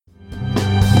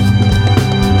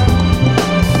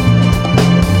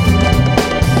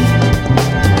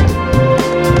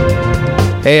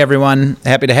Hey everyone,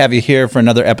 happy to have you here for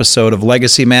another episode of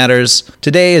Legacy Matters.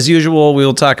 Today, as usual, we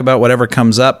will talk about whatever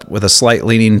comes up with a slight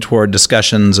leaning toward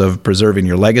discussions of preserving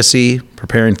your legacy,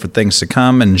 preparing for things to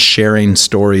come, and sharing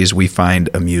stories we find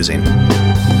amusing.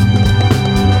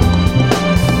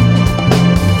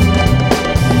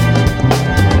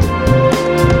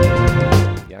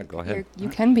 Yeah, go ahead. You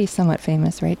can be somewhat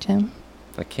famous, right, Jim?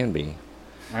 I can be.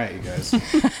 All right, you guys.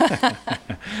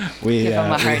 we Give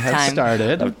 'em a hard have time.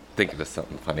 started. I'm thinking of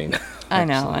something funny now. I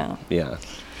know. Well, Yeah.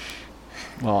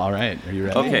 Well, all right. Are you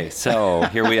ready? Okay, so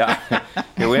here we are.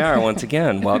 Here we are once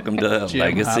again. Welcome to Jim,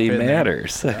 Legacy hop in there.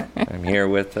 Matters. I'm here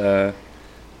with Sarah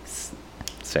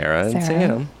and Sarah.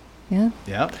 Sam. yeah.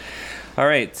 Yep. All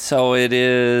right, so it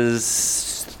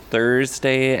is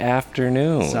Thursday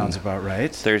afternoon. Sounds about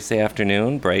right. Thursday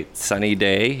afternoon, bright sunny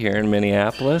day here in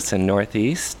Minneapolis and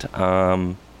Northeast.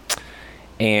 And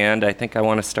I think I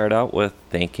want to start out with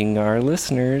thanking our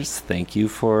listeners. Thank you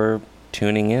for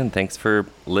tuning in. Thanks for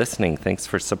listening. Thanks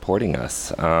for supporting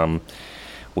us.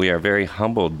 We are very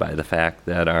humbled by the fact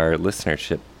that our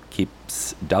listenership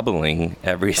keeps doubling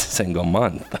every single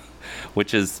month,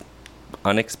 which is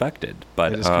unexpected.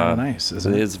 But It is kind of nice,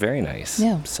 isn't it? It is very nice.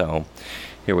 Yeah. So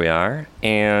here we are.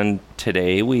 And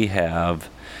today we have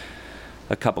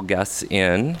a couple guests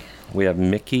in. We have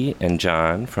Mickey and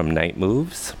John from Night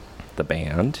Moves, the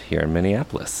band here in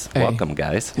Minneapolis. Hey. Welcome,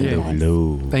 guys. Yeah.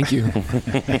 Hello. Thank you.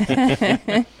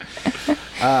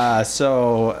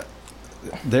 So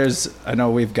I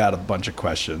know we've got a bunch of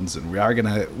questions, and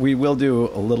we will do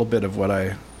a little bit of what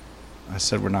I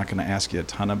said. We're not going to ask you a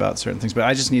ton about certain things, but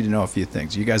I just need to know a few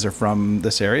things. You guys are from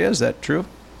this area, is that true?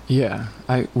 Yeah,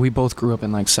 we both grew up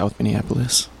in like South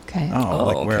Minneapolis. Okay. Oh,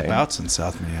 like okay. whereabouts in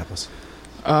South Minneapolis?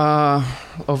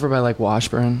 Over by like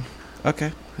Washburn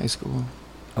Okay. High School.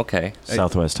 Okay.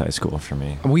 Southwest High School for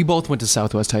me. We both went to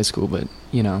Southwest High School, but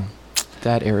you know,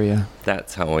 that area.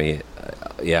 That's how we,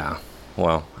 yeah.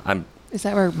 Well, Is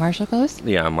that where Marshall goes?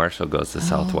 Marshall goes to Oh,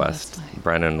 Southwest. that's right.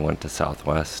 Brennan went to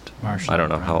Southwest. Marshall I don't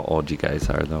know and how Brennan. old you guys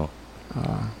are, though.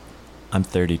 I'm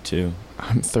 32.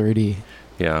 I'm 30.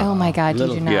 Yeah. Oh my God,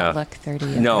 little- you do not yeah. look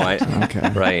 30. No, I, Okay.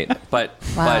 right. But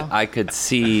Wow. I could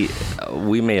see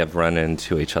we may have run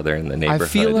into each other in the I neighborhood.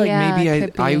 feel like Yeah, maybe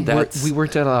it could be. That's- we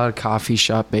worked at a lot of coffee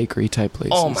shop, bakery type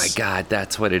places. Oh my God,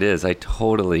 that's what it is. I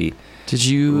totally Did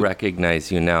you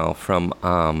recognize you now from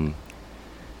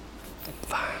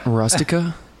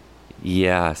Rustica?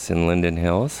 yes, in Linden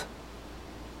Hills.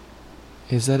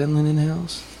 Is that in Linden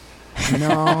Hills?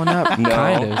 No, not No.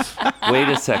 kind of. Wait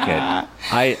a second.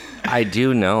 I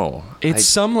do know. It's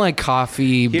some like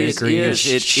coffee bakery. It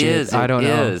shit. is. I don't it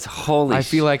know. is. Holy I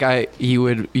feel like you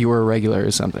were a regular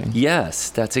or something. Yes,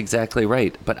 that's exactly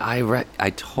right. But I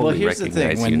totally here's the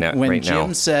recognize thing. you now, When right Jim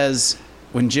now. says,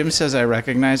 I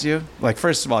recognize you, like,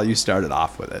 first of all, you started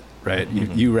off with it, right?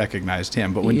 You recognized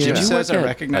him. But when Yeah. Jim Did you says, work I at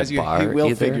recognize a you, he bar will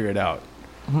either? figure it out.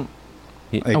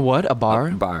 Like- A what? A bar?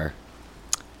 Bar.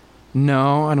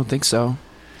 No, I don't think so.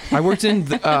 I worked in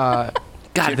the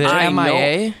God, the I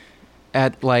MIA know.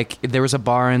 at like there was a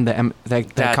bar in the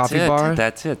That's coffee it. bar.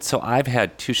 That's it. So I've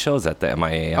had 2 shows at the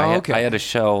MIA. Oh, okay. I had a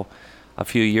show a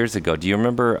few years ago. Do you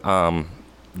remember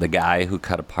the guy who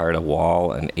cut apart a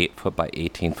wall, an 8-foot by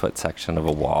 18-foot section of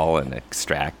a wall, and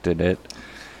extracted it?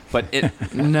 But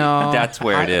No, that's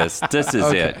where it is. This is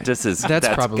Okay. it. That's That's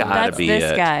probably- gotta That's be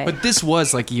this it. guy. But this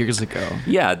was like years ago.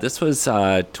 Yeah, this was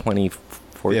 2014.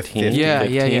 Yeah, 15. yeah.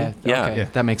 Yeah. Okay, Yeah.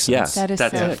 that makes Yeah. sense. That is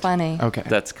That's so it. funny. Okay,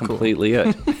 That's completely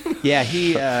it. Yeah,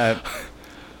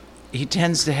 he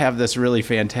tends to have this really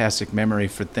fantastic memory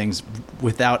for things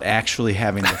without actually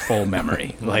having the full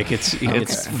memory. Like it's really,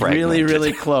 Fragmented.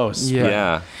 really close.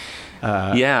 Yeah.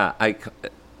 Yeah.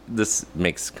 This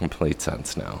makes complete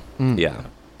sense now. Mm. Yeah.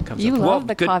 Comes You up- love Well,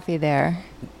 the good- coffee there.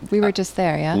 We were just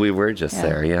there, yeah? We were just Yeah.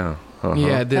 there, yeah. Uh-huh.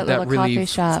 Yeah, That that little really coffee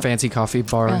shop. fancy coffee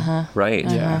bar. Uh-huh. Right.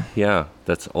 Yeah. Yeah.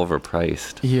 That's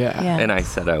overpriced. Yeah. Yeah. And I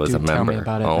said I was Dude, a tell me member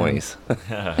about it, man. always.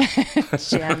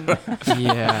 Jim,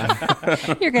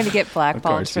 Yeah. you're going to get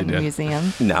blackballed course you from the do.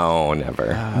 museum. No,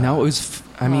 never. No, it was.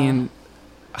 I mean,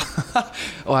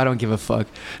 oh, I don't give a fuck.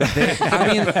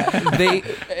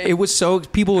 It was so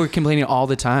people were complaining all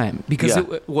the time because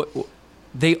Yeah.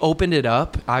 they opened it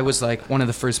up. I was like one of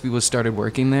the first people who started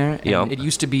working there. And Yeah. it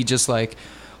used to be just like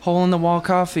hole in the wall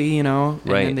coffee, you know.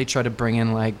 And Right. then they try to bring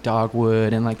in like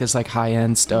dogwood and like this like high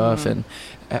end stuff and.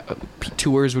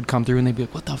 Tours would come through and they'd be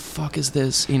like, "What the fuck is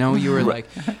this?" You know, you were like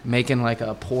making like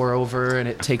a pour over and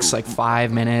it takes like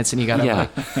 5 minutes and you gotta Yeah.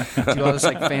 like do all this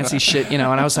like fancy shit, you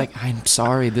know. And I was like, "I'm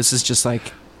sorry, this is just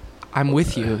like, I'm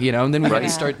with you," you know. And then we had Right. to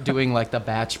start doing like the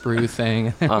batch brew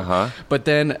thing. Uh-huh. But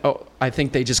then I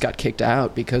think they just got kicked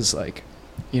out because like,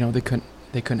 you know, they couldn't.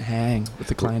 they couldn't hang with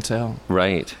the clientele.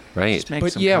 Right.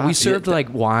 But yeah, we served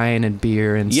like wine and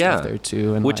beer and stuff there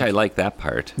too, and which like, I like that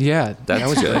part. Yeah, that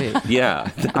was good. great. Yeah,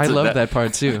 I love that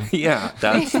part too. Yeah,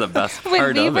 that's the best When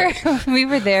part of it. When we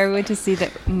were there, we went to see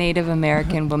the Native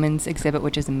American Women's exhibit,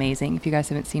 which is amazing. If you guys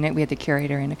haven't seen it, we had the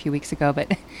curator in a few weeks ago,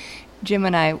 but Jim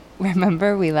and I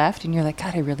remember we left and you're like,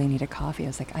 God, I really need a coffee. I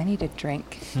was like, I need a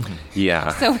drink.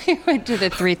 Yeah. So we went to the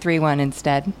 331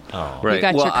 instead. Oh. Right. You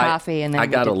got Well, your coffee and then I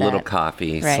we got a did little that.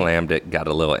 coffee, Right. slammed it, got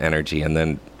a little energy, and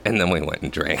then we went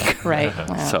and drank. Right.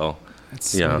 Wow. So,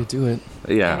 That's the way to do it.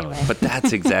 yeah. Anyway. But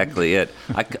that's exactly it.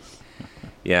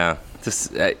 Yeah.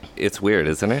 It's weird,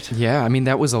 isn't it? Yeah, I mean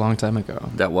that was a long time ago.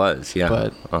 That was, yeah.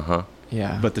 But-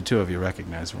 Yeah. But the two of you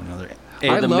recognize one another.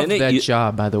 I the loved minute that you-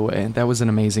 job, by the way. That was an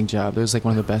amazing job. It was like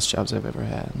one of the best jobs I've ever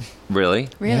had. Really?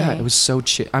 Really? Yeah, it was so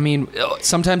chill. I mean, Oh,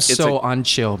 sometimes it's so a-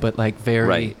 unchill, but like very.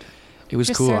 Right. It was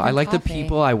Just cool. serving I liked the coffee.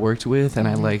 people I worked with, and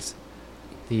I Mhm. liked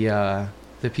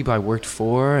the people I worked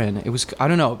for, and it was. I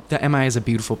don't know. The MI is a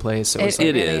beautiful place. So it's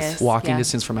It like is. walking yeah.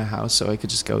 distance from my house, so I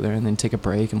could just go there and then take a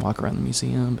break and walk around the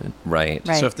museum. But Right.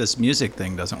 Right. So if this music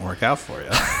thing doesn't work out for you,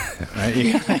 right?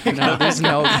 You no, there's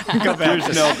no. go back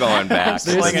to No going back.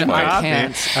 There's Slinging no, I coffee.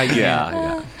 can't. I can't.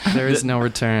 Yeah. There is no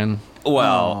return.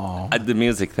 Well, Oh. the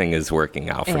music thing is working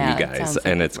out for Yeah, you it guys, sounds like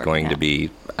and it's it's going to working be.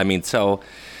 I mean, so,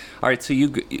 all right. So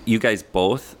you guys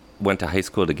both went to high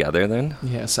school together then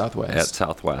Yeah, Southwest. at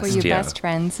Southwest. Were you yeah. best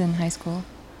friends in high school?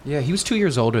 Yeah, he was 2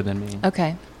 years older than me.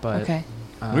 Okay. But Okay.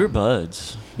 We were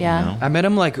buds. you Yeah. know? I met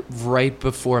him like right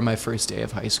before my first day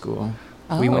of high school.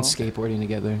 We went Oh. skateboarding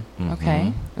together, Okay.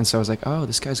 Mhm. and so I was like, "Oh,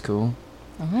 this guy's cool.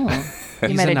 Oh. You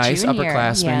He's met a nice junior.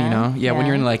 upperclassman, Yeah. you know? Yeah, when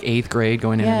you're in like 8th grade,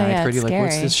 going into Yeah, ninth yeah, grade, you're it's like,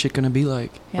 what's scary. this shit gonna be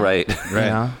like? Yeah. Right. You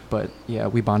know? But yeah,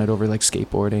 we bonded over like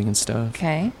skateboarding and stuff.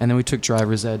 Okay. And then we took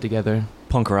driver's ed together.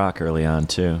 Punk rock early on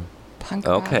too. Punk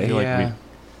Okay. rock. feel like yeah.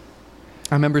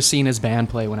 I remember seeing his band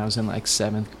play when I was in like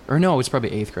 7th, or no, it was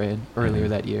probably 8th grade earlier Mhm.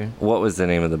 that year. What was the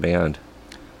name of the band?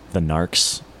 The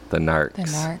Narcs. The Narcs. The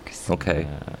Narcs. Okay.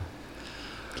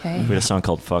 Okay. We had a song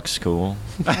called "Fuck School."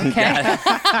 Okay.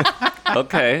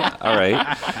 Okay. All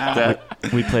right. That.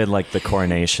 We played like the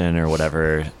Coronation or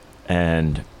whatever,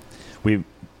 and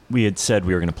we had said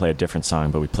we were going to play a different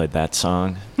song, but we played that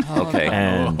song. Okay.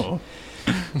 And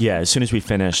yeah, as soon as we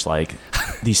finished, like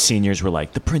these seniors were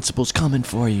like, "The principal's coming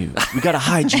for you. We got to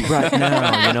hide you right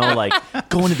now. You know, like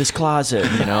go into this closet.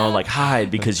 You know, like hide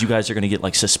because you guys are going to get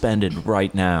like suspended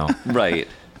right now." Right.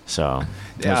 So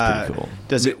that was pretty cool.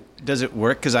 Does it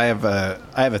work? Because I have a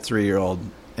 3-year-old,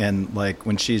 and like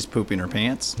when she's pooping her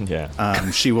pants,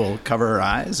 Yeah. she will cover her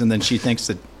eyes, and then she thinks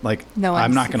that like No I'm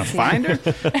one's not going to seen find her.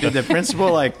 But the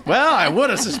principal like, well, I would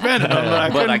have suspended him, but I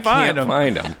But couldn't I find can't him.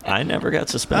 find them. I never got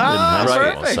suspended Ah, in high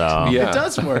school, perfect. so Yeah. It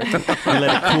does work.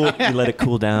 we let it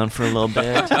cool down for a little bit,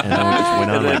 and then we just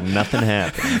went on like nothing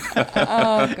happened.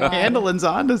 Oh, God. Handling's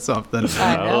onto something.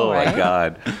 I know, Oh my right?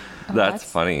 God. Oh, That's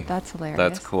funny. That's hilarious.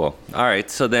 That's cool. All right.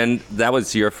 So then that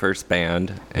was your first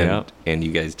band, and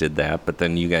you guys did that. But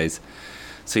then you guys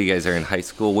are in high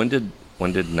school. When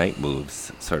did Night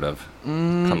Moves sort of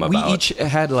come about? We each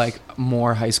had like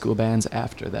more high school bands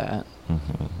after that,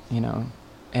 you know,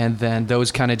 and then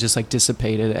those kind of just like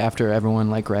dissipated after everyone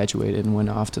like graduated and went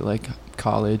off to like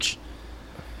college.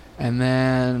 And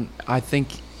then I think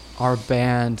our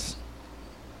band,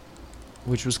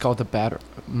 which was called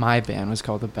my band was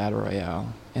called the Battle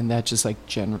Royale, and that just like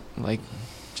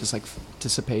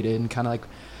dissipated and kind of like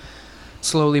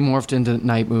slowly morphed into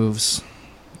Night Moves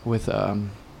with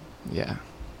yeah,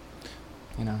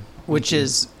 you know, Which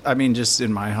is, I mean, just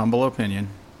in my humble opinion,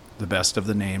 the best of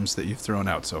the names that you've thrown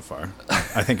out so far.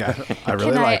 I think I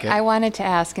really like it. I wanted to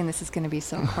ask, and this is going to be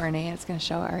so corny, and it's going to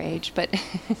show our age, but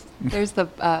there's the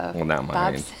Well, not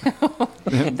mine.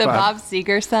 Bob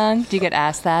Seger song. Do you get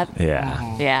asked that?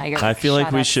 Yeah. Yeah. You go, I feel like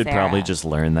 "Shut we up, should Sarah." probably just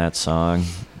learn that song.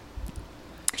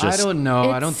 I don't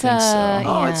know. I don't It's, think so.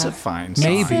 Oh, yeah. it's a fine song.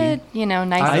 Maybe. It's a,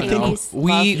 nice I 80s think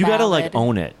we- love You gotta like ballad.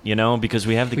 own it, you know, because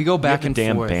we have the We go back the and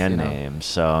damn forth, band you know. name.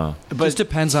 So It just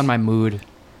depends on my mood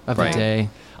of Right. the day.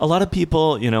 a lot of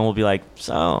people, you know, will be like,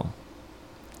 "So,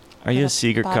 are you a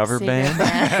Seeger Bob cover Seger band?"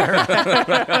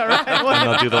 And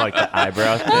they'll do the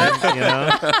eyebrow thing, you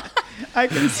know. I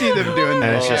can see them doing that.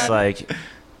 And it's just like,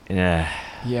 yeah.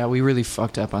 Yeah, we really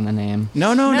fucked up on the name.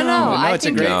 No. I It's a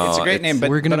think great, No, it's a great it's- name.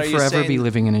 But We're but gonna are you forever saying- be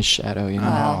living in his shadow, you know.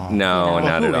 Well, No, you know.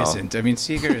 not Who at all. isn't? I mean,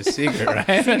 Seeger is Seeger, right?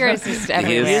 Seger is just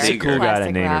everywhere. He is a cool guy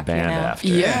to Classic name your rock, you band know? after.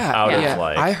 Yeah, Out yeah. of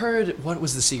like. I heard what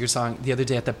was the Seeger song the other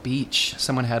day at the beach.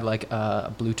 Someone had like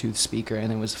a Bluetooth speaker,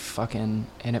 and it was fucking,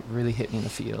 and it really hit me in the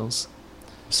feels.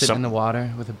 Sitting Some- in the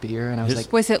water with a beer, and I was His-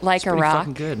 like, Was it like it's a pretty rock?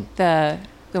 fucking good. The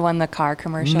The one, the car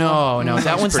commercial? No,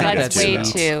 that one's not That's that way good.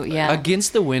 too, yeah.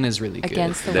 Against the Wind is really good.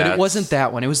 Against the But Wind. it wasn't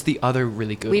that one. It was the other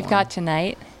really good We've one. Got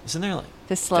Tonight, Isn't there like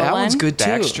the slow that one. one's good too.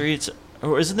 back streets?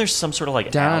 Or isn't there some sort of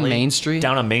like Down on alley? Main Street?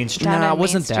 Down on Main Street. Down No, on it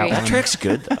wasn't Main that Street. one. That track's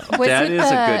good though. Was That it is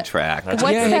the- a good track. That's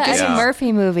What's Yeah, the he Eddie did.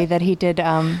 Murphy movie that he did?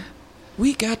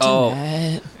 We got Oh.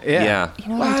 tonight. Yeah. You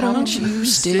know what Why I'm talking don't about? you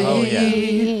stay? Oh,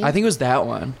 yeah. I think it was that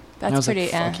one. That's And I was pretty,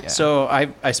 Like, Fuck yeah. So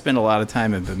I spend a lot of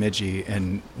time in Bemidji,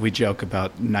 and we joke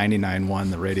about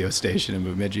 99.1, the radio station in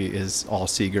Bemidji, is all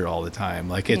Seeger all the time.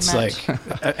 Like, Pretty it's much. like,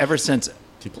 ever since,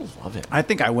 People love it. I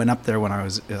think I went up there when I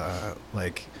was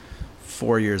like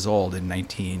 4 years old in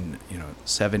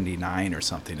 1979 or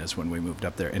something is when we moved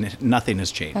up there, and nothing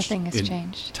has changed. Nothing has in-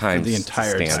 changed. Time the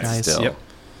entire stands time. Nice. still. Yep.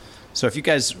 So if you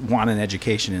guys want an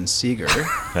education in Seeger,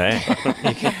 Hey.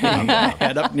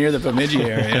 head up near the Bemidji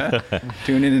area,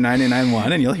 tune into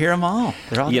 99.1, and you'll hear them all.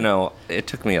 They're all You know, it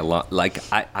took me a lot. Like,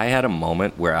 I had a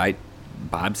moment where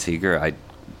Bob Seger,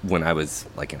 when I was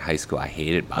like in high school, I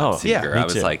hated Bob Oh, Seger. yeah, me I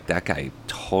was too. like, that guy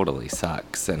totally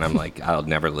sucks. And I'm like, I'll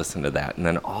never listen to that. And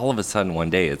then all of a sudden one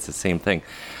day it's the same thing.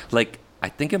 Like, I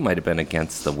think it might have been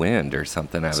Against the Wind or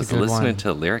something. I It's a was good listening one. to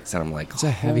the lyrics and I'm like, It's a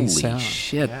heavy holy sound.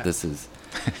 shit, Yeah. this is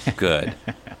good.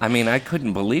 I mean, I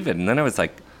couldn't believe it. And then I was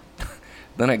like,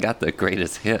 then I got the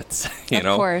greatest hits, you Of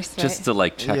know, course, just right. to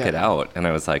like check it Yeah. out. And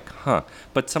I was like, huh.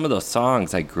 But some of those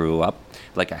songs I grew up,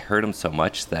 like I heard them so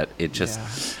much that it just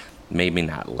made me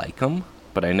not like them.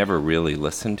 But I never really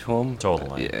listened to them.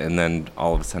 Totally. And then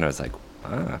all of a sudden I was like,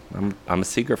 I'm a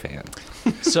Seeger fan.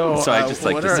 So, So I just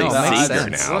like what to are say the odds- Seeger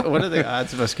now. What are the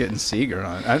odds of us getting Seeger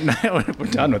on? We're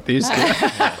done with these two.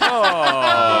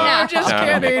 No. just No,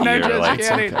 kidding. I'm you're just like-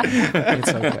 kidding. It's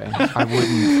okay. I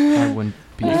wouldn't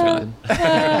be offended.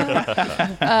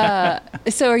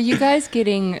 So are you guys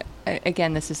getting,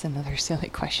 again, this is another silly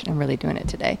question. I'm really doing it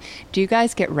today. Do you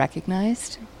guys get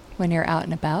recognized when you're out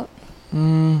and about?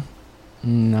 Nah,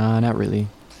 not really.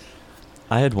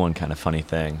 I had one kind of funny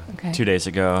thing. Okay. 2 days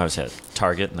ago, I was at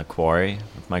Target in the Quarry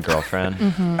with my girlfriend.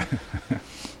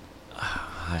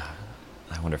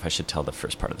 I wonder if I should tell the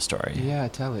first part of the story. Yeah,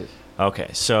 tell it. Okay,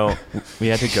 so we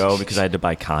had to go because I had to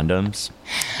buy condoms.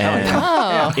 And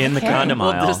Oh, in the okay. condom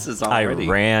Well, aisle, this is I already-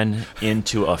 ran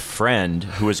into a friend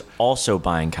who was also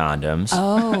buying condoms.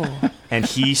 Oh, And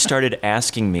he started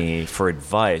asking me for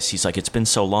advice. He's like, it's been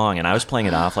so long. And I was playing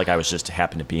it off like I was just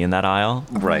happened to be in that aisle.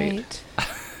 Right.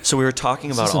 So we were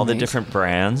talking about is all the amazing. different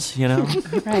brands, you know?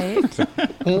 Right.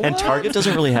 And Target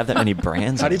doesn't really have that many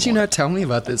brands How did you anymore. not tell me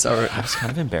about this? Or, I was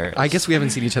kind of embarrassed. I guess we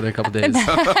haven't seen each other a couple days.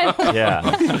 Yeah.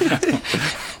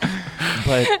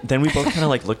 But then we both kind of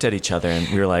like looked at each other and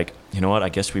we were like, you know what? I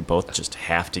guess we both just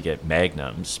have to get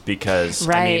Magnums because I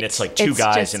mean Right. it's like two It's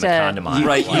guys just in the a- condom aisle.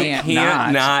 Right, you can't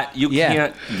can't not. you Yeah.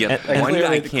 can't get And one guy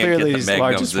clearly- can't clearly get these the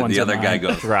largest Magnums and ones the are other guy mine.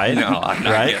 goes, Right? no, I'm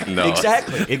not Right? getting those.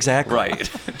 Exactly. Right.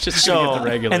 Just gonna get So the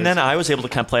regulars. and then I was able to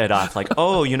kind of play it off like,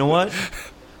 oh, you know what?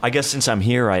 I guess since I'm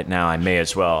here right now, I may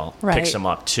as well Right. pick some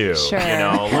up too. Sure. You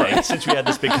know, like since we had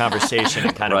this big conversation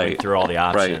and kind of Right. went through all the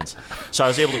Right. options. So I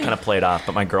was able to kind of play it off,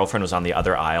 but my girlfriend was on the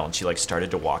other aisle and she like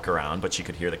started to walk around, but she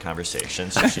could hear the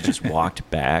conversation, so she just walked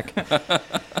back.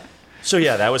 So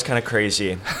yeah, that was kind of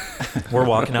crazy. We're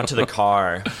walking out to the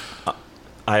car.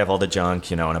 I have all the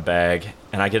junk, you know, in a bag,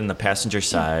 and I get in the passenger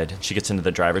side. She gets into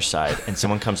the driver's side, and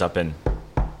someone comes up and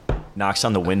knocks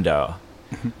on the window.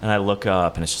 And I look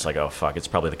up, and it's just like, oh, fuck, it's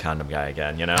probably the condom guy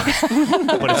again, you know?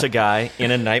 But it's a guy in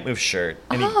a night move shirt,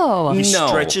 and Oh. he No.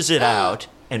 stretches it out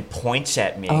and points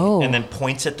at me, Oh. and then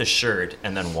points at the shirt,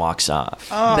 and then walks off.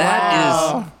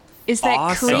 That Is that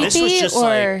Awesome. creepy This was just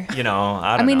or? like, you know,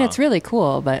 I I don't mean, know. it's really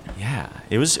cool, but Yeah,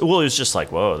 it was. Well, it was just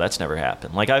like, whoa, that's never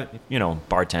happened. Like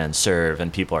bartend, serve,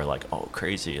 and people are like, oh,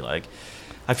 crazy. Like,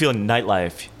 I feel in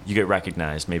nightlife, you get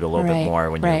recognized maybe a little Right, bit more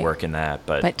when right. you're working that.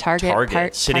 But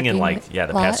Target, sitting in parking like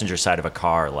the lot? passenger side of a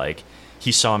car, like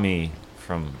he saw me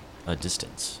from a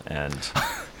distance and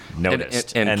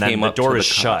noticed, and then came the up to door the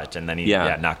was car. shut, and then he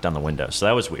Yeah. knocked on the window. So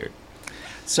that was weird.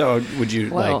 So would you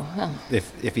Whoa. like,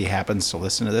 if he happens to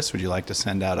listen to this, would you like to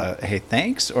send out a hey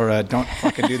thanks or a don't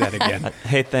fucking do that again?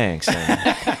 Hey, thanks. And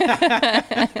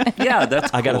Yeah,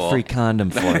 that's cool. I got a free condom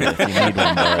for you if you need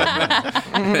one, bud.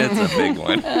 It's a big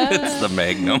one. It's the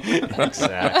Magnum.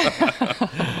 Exactly.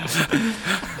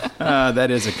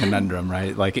 That is a conundrum,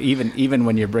 right? Like even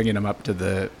when you're bringing them up to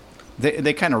the,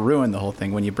 they kind of ruin the whole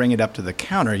thing. When you bring it up to the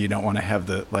counter, you don't want to have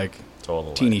the like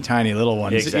Totally. teeny tiny little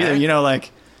ones Exactly. either. You know,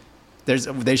 like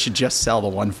they should just sell the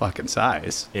one fucking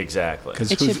size. Exactly.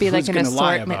 'Cause it who's- should be like who's an gonna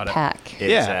lie assortment about it? pack.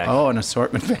 Yeah. Exactly. Oh, an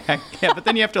assortment pack. Yeah, but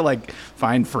then you have to like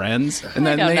find friends, and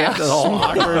then don't they know. have the whole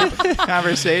awkward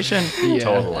conversation. Yeah.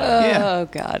 Totally. Yeah. Oh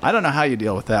God. I don't know how you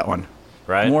deal with that one.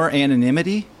 right? more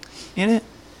anonymity in it.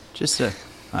 Just to,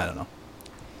 I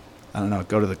don't know.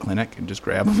 Go to the clinic and just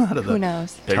grab them out of the Who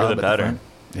knows? Bigger tub the at better. front.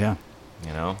 Yeah.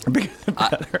 You know? Bigger the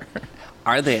better.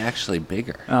 Are they actually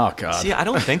bigger? Oh God. See, I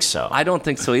don't think so. I don't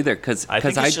think so either. Because I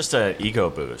think it's just an ego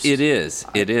boost. It is.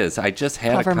 It is. I just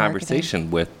had a Clever conversation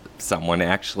with someone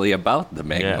actually about the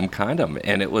Magnum Yeah. condom,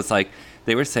 and it was like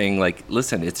they were saying, like,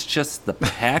 listen, it's just the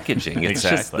packaging. It's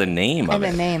just Exactly. the name of And the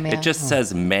it. name, yeah. It just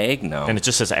says Magnum. And it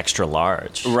just says extra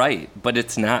large. right, but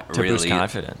it's not To really boost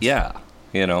confidence. Yeah,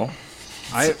 you know,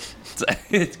 I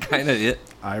it's kind of it.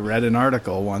 I read an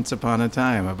article once upon a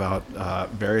time about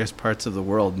various parts of the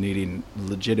world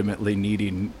legitimately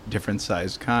needing different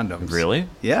sized condoms. Really?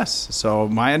 Yes. So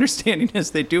my understanding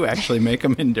is they do actually make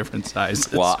them in different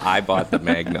sizes. Well, I bought the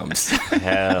Magnums.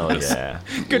 Hell yeah.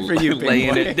 Good for you, Big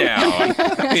laying Boy. it down.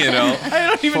 You know, I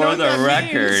don't even know for what the that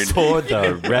record, means. For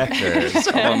the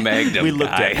record, I'm a Magnum we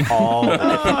looked guy. at all the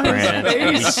different brands and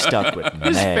we face. stuck with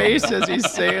His Mag. face as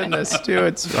he's saying this too.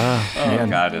 It's Oh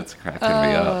God, it's cracking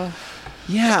me up.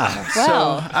 yeah.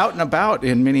 Well. So out and about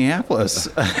in Minneapolis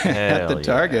at Hell the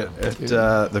Target at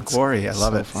the Quarry. I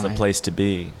love so it. fun. It's the place to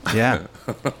be. Yeah.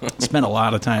 Spent a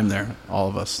lot of time there. All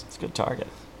of us. It's a good target.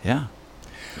 Yeah.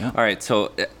 All right,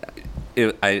 so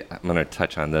I'm going to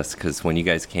touch on this because when you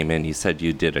guys came in, you said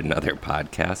you did another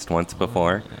podcast once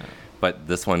before, but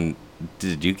this one,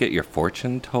 did you get your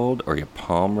fortune told or your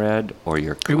palm read or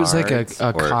your cards? It was like a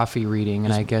or- coffee reading,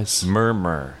 and I guess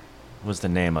Murmur was the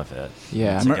name of it.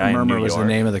 Yeah. It's a guy in Murmur New was the York.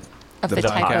 name of the The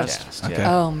type of- podcast. Okay.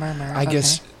 Yeah. Oh, murmur. I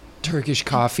guess Turkish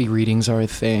coffee readings are a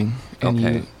thing, and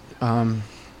Okay. you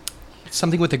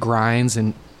something with the grinds,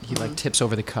 and he like tips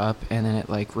over the cup, and then it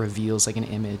like reveals like an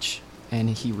image, and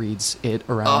he reads it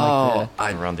around Oh,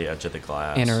 like Around the edge of the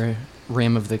glass. the inner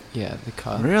rim of the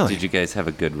cup. Really? did you guys have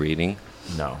a good reading?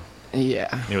 No.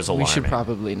 Yeah, It was We should alarming.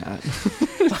 probably not.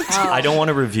 I don't want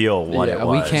to reveal what yeah, it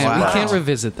was. we can't. Wow. We can't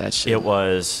revisit that shit. It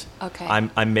was. Okay.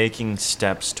 I'm making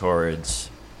steps towards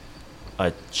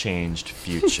a changed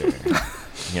future.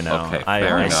 You know. Okay, I,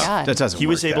 fair I- enough. God. That doesn't he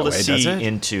was work able that to way, see does it?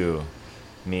 into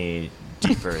me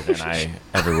deeper than I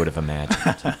ever would have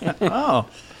imagined. Oh.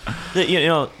 You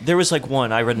know, there was like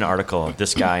one. I read an article of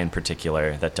this guy in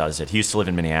particular that does it. He used to live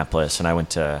in Minneapolis, and I went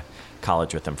to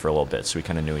college with him for a little bit, so we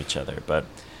kind of knew each other. But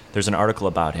there's an article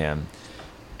about him,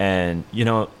 and you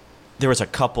know, there was a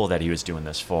couple that he was doing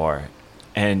this for,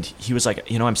 and he was like,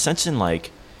 you know, I'm sensing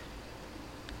like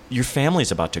your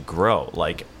family's about to grow.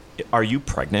 Like, are you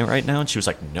pregnant right now? And she was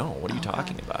like, no. What are you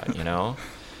talking about? You know?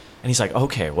 And he's like,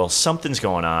 okay, well, something's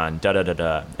going on. Da da da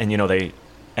da. And you know, they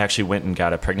actually went and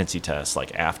got a pregnancy test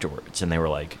like afterwards, and they were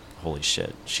like, holy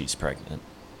shit, she's pregnant.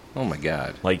 Oh my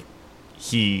God. Like,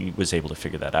 he was able to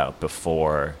figure that out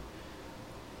before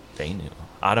they knew.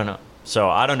 I don't know. So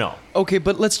I don't know. Okay,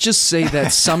 but let's just say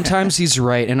that sometimes he's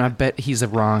right, and I bet he's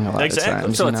wrong a lot Exactly. of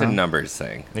times. So you it's a know? numbers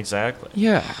thing. Exactly.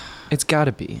 Yeah, it's got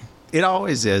to be. It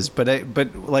always is, but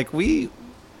like we're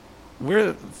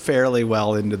fairly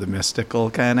well into the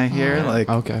mystical kind of here. Like,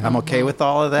 Okay. I'm okay with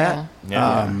all of that.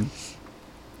 Yeah.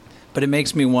 But it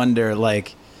makes me wonder,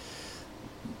 like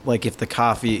if the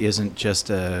coffee isn't just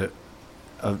a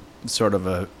sort of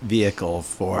a vehicle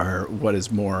for what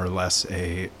is more or less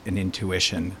an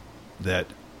intuition that,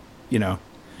 you know,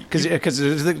 because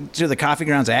do the coffee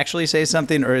grounds actually say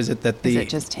something, or is it that Is it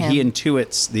just him? he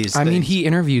intuits these? I mean, things? he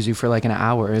interviews you for like an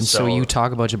hour, and so, So- you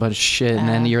talk about a bunch of shit, and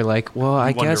then you're like, well,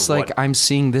 I wonder guess like what- I'm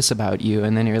seeing this about you,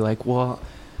 and then you're like, well,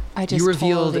 I just you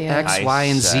revealed told you. X, I Y,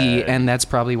 and Z, said- and that's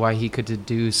probably why he could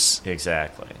deduce.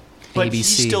 Exactly. But he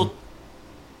ABC. still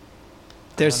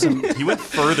There's some. he went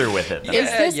further with it. Is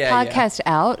this yeah. podcast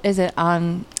out? Is it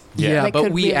on? Yeah. Like, but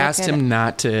could we we look asked at him it?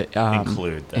 not to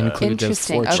Include the- include the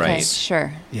Interesting. fortune. Okay, Right.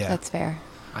 sure. Yeah. That's fair.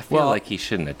 I feel Well- like he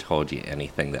shouldn't have told you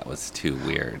anything that was too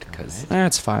weird because.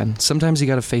 That's fine. Sometimes you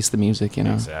got to face the music, you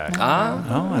know. Exactly. Ah,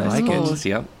 Oh, I like it. suppose.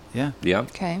 Yep. Yeah. Yep.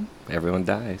 Okay. Everyone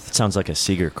dies. Sounds like a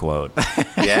Seeger quote.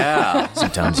 Yeah.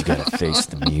 Sometimes you gotta face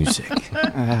the music.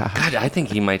 God, I think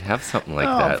he might have something like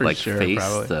Oh, that. for Like sure, face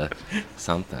probably. the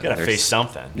something. Gotta There's- face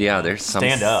something. Yeah, there's some.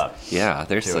 Stand up. Yeah,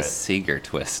 there's to a it. Seeger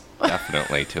twist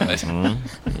definitely to it.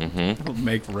 We'll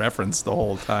make reference the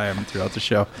whole time throughout the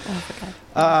show. Oh, for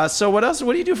God. So what else?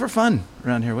 What do you do for fun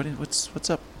around here? What's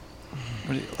up?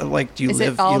 What do you, like, do you Is it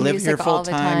live? all You live music here all full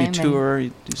the time? You time tour? You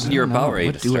do something? You're know. about ready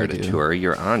What to do I start a do? tour.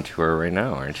 You're on tour right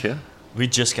now, aren't you? We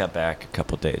just got back a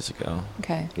couple days ago.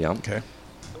 Okay. Yeah. Okay.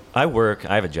 I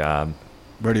have a job.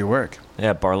 Where do you work?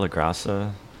 Yeah, Bar La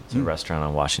Grassa. It's a restaurant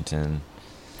on Washington.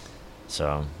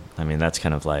 So, I mean, that's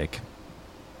kind of like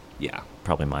Yeah.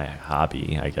 probably my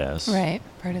hobby, I guess. Right.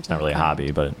 Part of It's not really a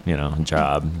hobby, but, you know, a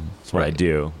job. It's what I Right.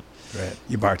 do. Right.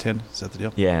 You bartend? Is that the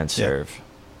deal? Yeah, and serve.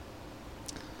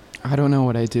 I don't know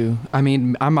what I do. I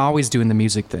mean, I'm always doing the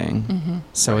music thing, Mm-hmm.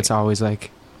 so it's always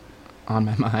like on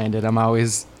my mind, and I'm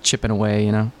always chipping away,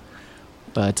 you know.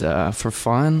 But for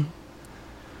fun,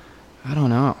 I don't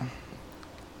know.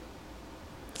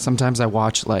 Sometimes I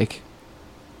watch like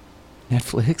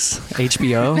Netflix,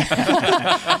 HBO.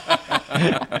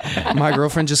 My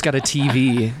girlfriend just got a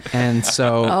TV, and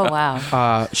so Oh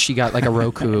wow. she got like a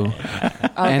Roku, Oh,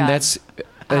 and God. that's.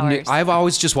 Hours. I've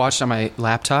always just watched on my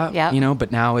laptop, Yep. you know,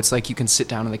 but now it's like you can sit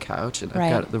down on the couch and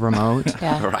Right. I've got the remote.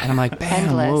 Yeah. Right. And I'm like, bam,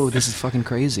 Endless. whoa, this is fucking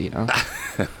crazy, you know.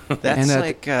 That's and that,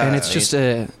 like, and it's just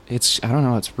it's I don't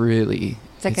know, it's really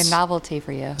It's like a novelty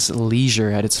for you. It's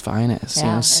leisure at its finest, you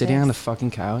Yeah, know, it sitting on is. the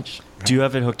fucking couch. Do you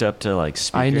have it hooked up to like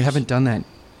speakers? I haven't done that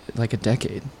like a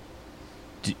decade.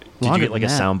 Did you longer get like a than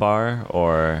that. sound bar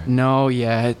or? No,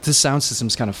 yeah, the sound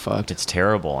system's kind of fucked. It's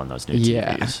terrible on those new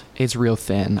Yeah, TVs. it's real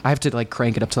thin. I have to like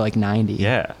crank it up to like 90.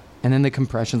 Yeah. And then the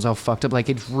compression's all fucked up. Like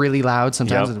it's really loud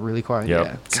sometimes Yep. and really quiet. Yep.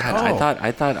 Yeah. God, Oh.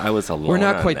 I thought I was alone. We're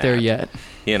not on quite there that, yet.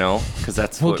 You know, because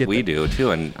that's We'll what get we there. do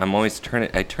too. And I'm always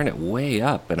I turn it way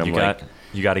up, and I'm You like,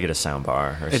 got to get a sound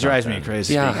bar. Or It drives me something.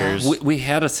 crazy. yeah. Speakers. We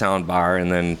had a sound bar,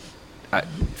 and then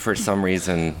for some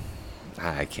reason,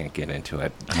 I can't get into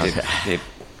it. It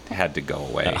had to go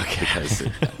away because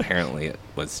apparently it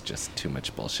was just too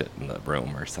much bullshit in the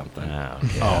room or something. Oh,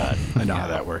 Oh, God. I know how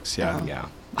that works. Yeah. Yeah.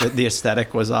 The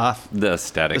aesthetic was off. The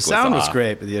aesthetic The sound was off.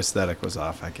 great, but the aesthetic was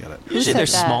off. I get it. Who Usually said they're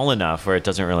that? small enough where it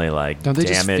doesn't really like Don't they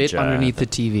just damage fit underneath the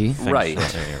TV? thing Right.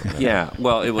 filter or Yeah.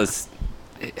 Well, it was.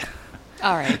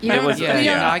 All right. You It don't, was. you yeah, don't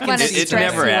yeah, I can want to see It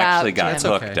stress never you actually out, got Jim. It's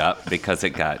hooked okay. up because it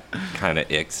got kind of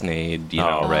ixnayed,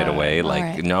 Oh. right away. Like,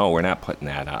 Alright. no, we're not putting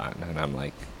that on. And I'm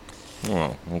like,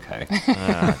 oh, okay.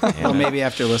 Ah, damn Well, it. maybe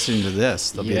after listening to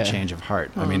this, there'll be Yeah. a change of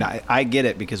heart. I mean, I get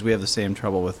it because we have the same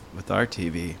trouble with our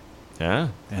TV, Yeah.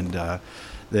 and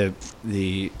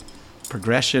the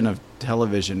progression of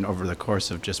television over the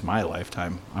course of just my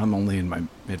lifetime. I'm only in my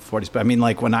mid 40s, but I mean,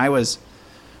 like when I was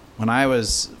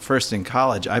first in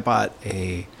college, I bought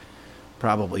a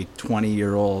probably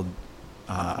 20-year-old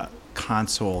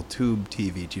console tube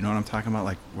TV. Do you know what I'm talking about?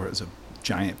 Like where it was a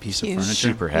giant piece Huge. of furniture.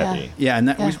 Super heavy. Yeah, and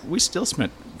that Yeah. we still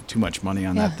spent too much money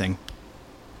on Yeah. that thing,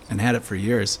 and had it for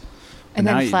years. And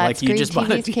then now, flat like you screen just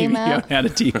bought a TVs TV. came You out? haven't had a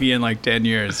TV in like 10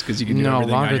 years because you can do No,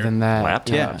 everything on longer your- than that.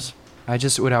 Laptops. I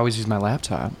just would always use my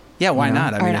laptop. Yeah, why You know?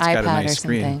 not? I or mean, an it's got a iPad nice or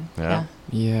screen. something. Yeah.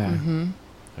 Yeah. Mm-hmm.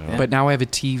 Yeah. But now I have a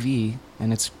TV,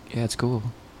 and it's cool.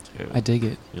 Dude, I dig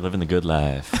it. you're living the good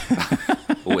life.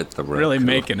 With the Really Roku.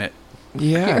 making it.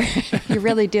 Yeah. You're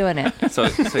really doing it. So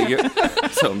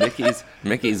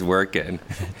Mickey's working.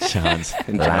 John's.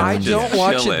 And I John's don't just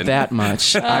watch chilling. it that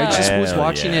much. I just was Hell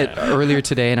watching it yeah. earlier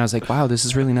today, and I was like, "Wow, this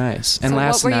is really nice." And So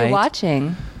last what were night, you watching?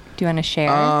 Do you want to share?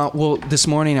 well, this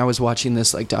morning I was watching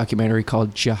this like documentary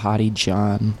called Jihadi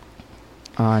John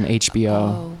on HBO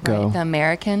oh, Go. right. The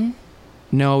American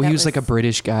No, he That was like a was-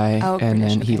 British guy, Oh, and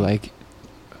British, then he okay. like,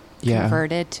 yeah,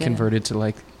 converted to.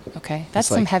 like, Okay, that's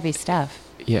some like- heavy stuff.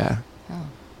 yeah, Oh,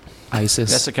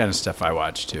 ISIS. That's the kind of stuff I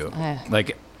watch too.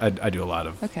 Like I do a lot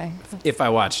of. okay. If I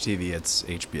watch TV, it's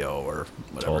HBO or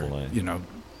whatever. Totally. You know.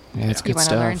 yeah, it's You You good want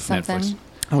to learn stuff. something? Netflix.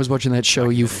 I was watching that show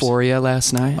Documentaries. Euphoria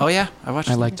last night. Oh yeah, I watched.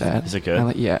 I like that. Is it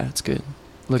good? Yeah, it's good.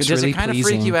 Looks Does really it kind of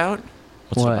pleasing. freak you out?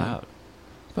 What's What? it about?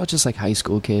 About just like high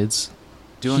school kids.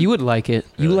 Doing- You would like it.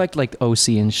 You Really? liked like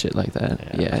OC and shit like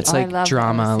that. Yeah. Yeah, it's Oh, I like love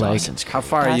drama. OC. Like Dawson's How Creek.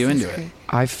 far are you Dawson's into it? Creek.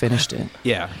 I finished it.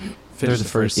 Yeah. There's Finished the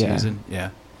first- yeah. season. Yeah.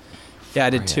 Yeah, I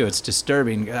did Oh, too. yeah. It's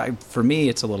disturbing. For me,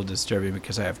 it's a little disturbing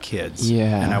because I have kids.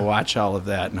 Yeah. And I watch all of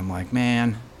that, and I'm like,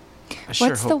 man, I sure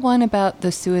What's hope. the one about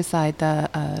the suicide? The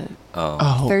Oh,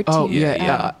 Oh, 13. oh yeah,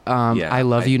 Yeah, yeah. yeah. I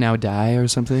love I- you now, die or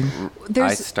something. I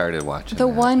there's started watching the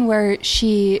that. one where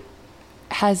she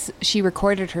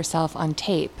recorded herself on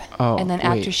tape, Oh, and then wait.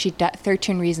 after she died,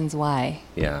 13 Reasons Why.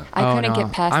 Yeah. I Oh, couldn't no.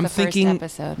 get past I'm the thinking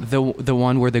first episode. the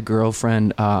one where the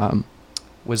girlfriend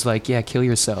was like, "Yeah, kill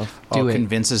yourself. Do it."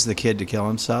 Convinces the kid to kill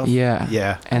himself? Yeah.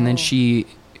 Yeah. And then Oh. she,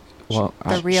 well,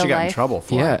 The real she got in life? trouble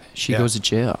for yeah, it. she Yeah. goes to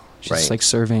jail. She's Right. like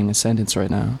serving a sentence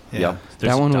right now. Yeah. Yep.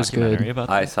 There's That a one was good. documentary About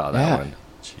I that? saw that Yeah. one.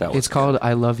 That was It's called good.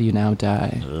 "I Love You Now,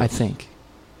 Die." I Ugh. think.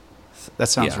 That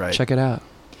sounds Yeah. right. Check it out.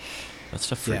 That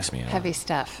stuff freaks me out. Heavy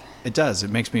stuff. It does. It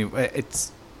makes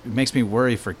me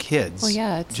worry for kids. Well,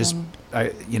 yeah, it's, just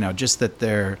just that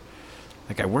they're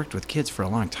like, I worked with kids for a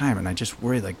long time, and I just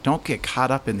worry, like, don't get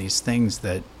caught up in these things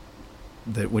that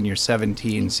when you're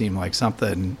 17 seem like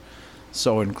something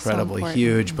so incredibly important.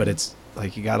 huge, but it's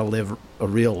like you got to live a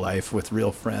real life with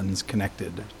real friends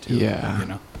connected to. Yeah. You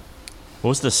know. What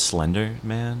was the Slender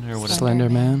Man or whatever? Slender Slender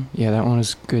Man. Yeah, that one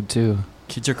is good too.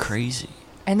 Kids are crazy.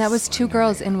 And that was two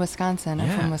girls in Wisconsin. I'm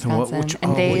Yeah. from And Wisconsin,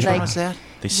 and they which one like was that?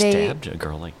 They They- stabbed a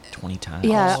girl like 20 times.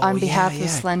 yeah Oh, on behalf yeah. of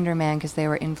Slender Man because they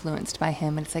were influenced by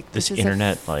him, and it's like This this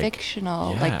internet, is a like,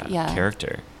 fictional like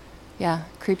character.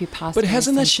 creepy pasta. But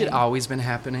hasn't that shit always been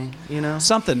happening? You know?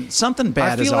 Something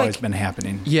bad has feel always like- been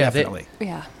happening. Yeah, definitely.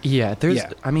 Yeah. Yeah, there's.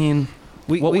 Yeah. I mean,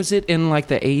 what was it in like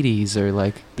the 80s or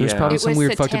like? There's Yeah. probably It some was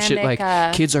weird fucked up shit satanic,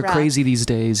 like kids are rap. crazy these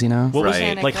days. You know? What was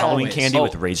Right. it? Like Halloween Always. candy Oh.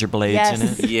 with razor blades Yes. in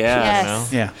it? Yeah.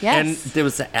 Yes. Yeah. Yes. And there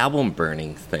was the album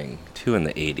burning thing too in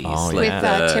the 80s. Oh, like with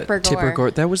yeah. Tipper Gore. Tipper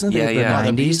Gore. That wasn't Yeah, the yeah.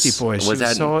 The 90s. Beastie Boys. Was She was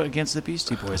that- so against the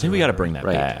Beastie Boys. I think we got to bring that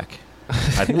Right. back.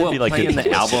 I think Well, it'd be like playing the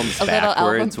the albums A little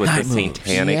backwards album. with Night the moves.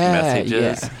 satanic Yeah,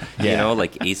 messages. yeah. You know,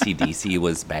 like AC/DC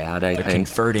was bad, I They're think.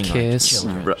 converting Kiss.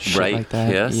 like children. Shit Right, like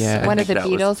that. Kiss. Yeah. I One of think the that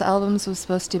was Beatles albums was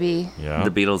supposed to be Yeah. The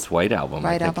Beatles' White Album.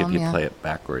 White I think Album, if you yeah. play it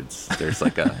backwards, there's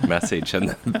like a message,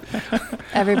 and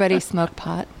everybody smoke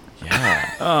pot. Yeah.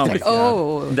 Oh, my Like, God.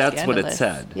 oh, that's what it scandalous.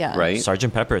 said. Yeah. Right?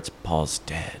 Sergeant Pepper, it's Paul's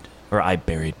dead. Or I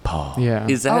buried Paul. Yeah.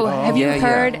 Is that? Oh, have you yeah,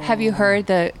 heard? Yeah. Have you heard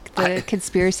the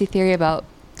conspiracy theory about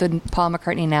the Paul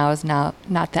McCartney now is now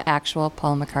not the actual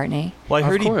Paul McCartney? Well, I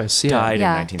Of heard course, he yeah. died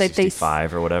Yeah, in that they s-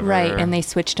 1965 or whatever. Right, and they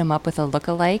switched him up with a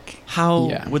look-alike. How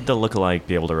Yeah. would the lookalike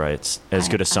be able to write as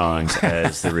good a songs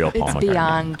as the real Paul It's McCartney?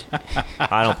 beyond.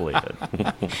 I don't believe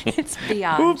it. It's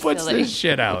beyond. Who puts silly. this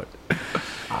shit out?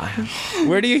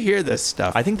 Where do you hear this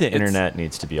stuff? I think the internet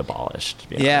needs to be abolished. To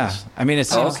be Yeah, honest. I mean,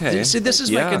 it's Okay. See, this is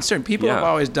my Yeah. concern. People Yeah. have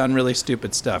always done really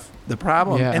stupid stuff. The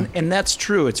problem, Yeah. and that's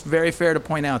true. It's very fair to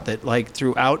point out that, like,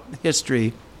 throughout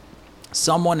history,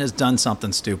 someone has done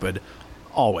something stupid,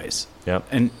 always. Yep.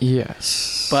 And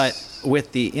Yes. but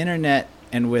with the internet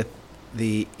and with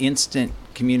the instant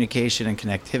communication and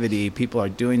connectivity, people are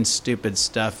doing stupid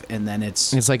stuff, and then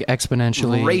it's It's like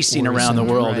exponentially racing around the worsened,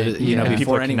 world, right? you know, Yeah. People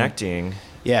before are anyone- connecting.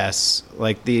 Yes,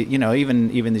 like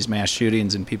even these mass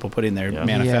shootings and people putting their Yeah.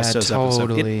 manifestos Yeah, up and stuff.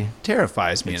 totally. It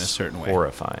terrifies me in a It's certain way.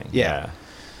 horrifying. Yeah.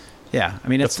 Yeah, I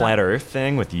mean, The it's flat not, Earth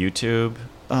thing with YouTube.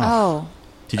 Oh,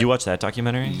 Did you watch that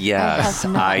documentary? Yes,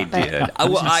 have not, I but- did.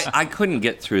 I couldn't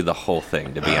get through the whole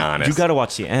thing, to be honest. You got to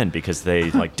watch the end because they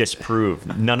like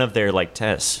disprove none of their like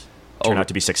tests turn out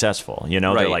to be successful. You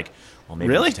know, they're Right. like, well, maybe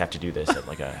Really? we just have to do this at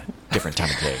like a different time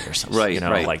of day or something. Right, You know,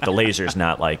 right. like the laser's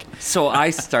not like. So I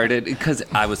started because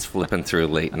I was flipping through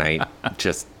late night,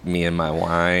 just me and my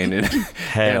wine, and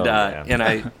Hell and,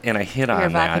 yeah. and I hit Your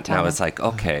on vodka that, and I was tunnel. like,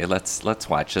 okay, let's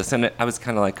watch this, and I was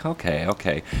kind of like,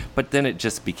 okay, but then it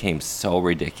just became so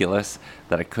ridiculous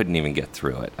that I couldn't even get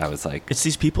through it. I was like, It's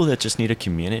these people that just need a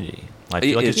community. I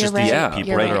feel like it's You're just these right, people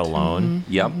you're that are right. alone,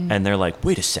 yep, and they're like,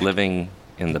 wait a second, living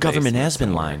in the the government basement has been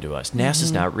somewhere. lying to us.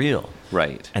 NASA's not real.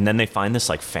 Right. And then they find this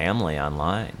like family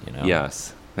online. You know.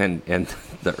 Yes, and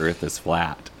the Earth is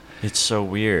flat. It's so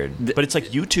weird. But it's like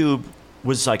YouTube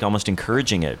was like almost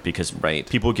encouraging it because Right.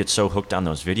 people would get so hooked on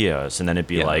those videos, and then it'd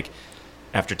be Yeah. like,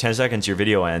 after 10 seconds, your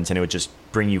video ends, and it would just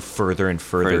bring you further and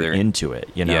further Further. into it,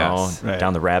 you know, Yes. Right.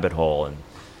 down the rabbit hole. And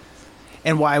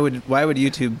and why would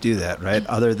YouTube do that, right?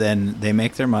 Other than they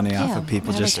make their money off Yeah, of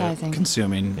people just advertising.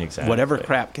 consuming Exactly. whatever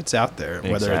crap gets out there,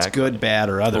 whether it's Exactly. good, bad,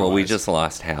 or otherwise. Well, we just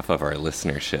lost half of our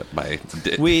listenership by.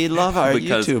 we love our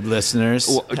because- YouTube listeners.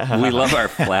 We love our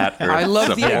flat Earth. I love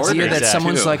the supporters, idea that Exactly.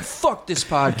 someone's like, "Fuck this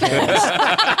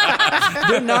podcast."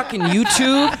 They're knocking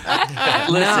YouTube,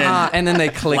 Listen, Nuh-uh. and then they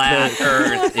click flat the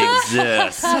Earth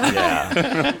exists.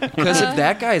 yeah, because if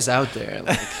that guy's out there,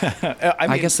 like, I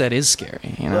mean, guess that is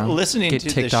scary. You know, listening get to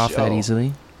the ticked off that show-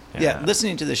 easily. yeah,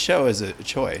 listening to the show is a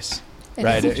choice. It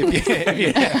Right. is.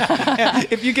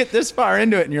 If you get this far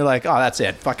into it and you're like, oh, that's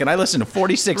it. Fucking, I listened to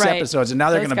 46 Right. episodes and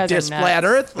now they're Those going to guys are diss nuts. flat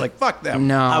Earth? Like, fuck them.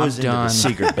 No, I was I'm into done. the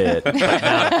secret bit, but not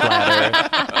flat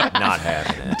Earth. Not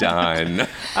having it. Done.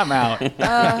 I'm out.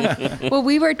 Well,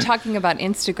 we were talking about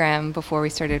Instagram before we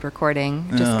started recording,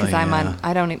 just Oh, because I'm yeah. on.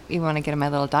 I don't even want to get in my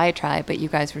little diatribe, but you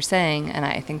guys were saying, and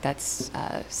I think that's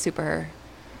super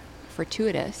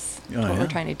fortuitous. Oh, what yeah? we're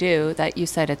trying to do. That you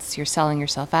said it's you're selling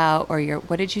yourself out, or you're.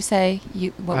 What did you say?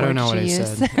 What I don't word know did what you I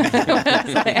use? said.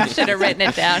 I should have written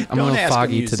it down. I'm a Don't little ask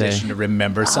foggy a musician today. to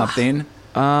remember something.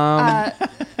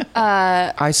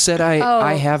 I said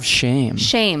I have shame,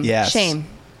 Shame. Yes. Shame.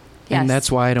 Yes. and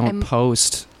that's why I don't And-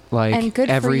 post and like good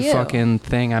for every you. fucking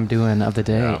thing I'm doing of the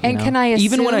day. Yeah. you And know? can I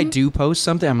even when I assume- do post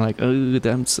something, I'm like, oh,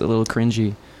 that's a little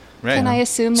cringy. Right. Can I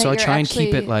assume that So I you're try and keep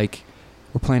it actually- like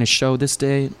we're playing a show this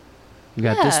day. We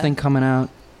got this Yeah. thing coming out.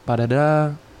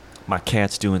 Ba-da-da. My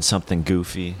cat's doing something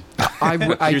goofy. I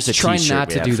Here's a try t-shirt not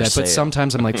we to have do for that, but sale.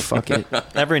 sometimes I'm like, fuck it.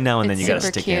 Every now and then It's you got to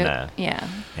super stick cute. in a. Yeah.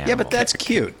 Yeah, but that's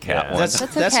cute. Cat Yeah. That's one.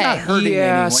 That's not okay. hurting Yeah,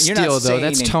 anyone. You're not still though, saying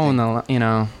that's anything. tone. You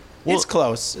know, It's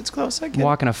close. It's close. I get it.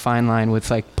 Walking a fine line with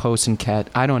like Post and Ket.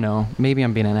 I don't know. Maybe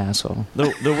I'm being an asshole.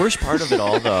 The worst part of it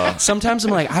all, though. Sometimes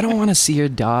I'm like, I don't want to see your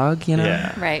dog. You know.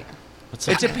 Yeah. Right. It's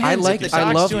It like, depends. I if like. the I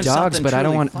dog's love doing dogs, something but I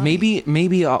don't truly want. funny.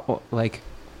 Maybe I'll, like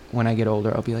when I get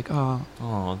older, I'll be like, oh,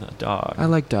 oh, the dog. I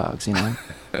like dogs. You know.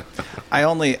 I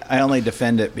only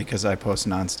defend it because I post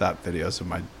nonstop videos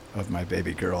of my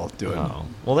baby girl doing. Oh,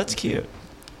 well, that's cute.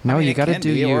 No, I mean, you it got to can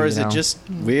do be, you. or is you it know? just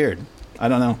weird? I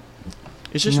don't know.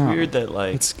 It's just No. weird that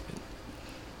like It's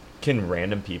can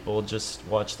random people just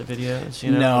watch the videos?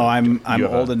 You know? No, I'm You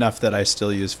have old a- enough that I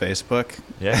still use Facebook.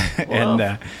 Yeah,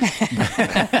 And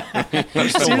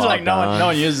it seems like no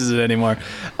one uses it anymore.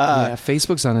 yeah,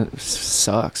 Facebook's on it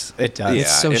sucks. It does. Yeah,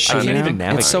 It's so it's- I shitty. can't now. even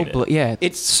navigate It's so it. yeah.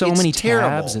 It's- so it's many terrible.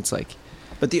 tabs. It's like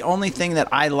But the only thing that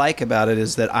I like about it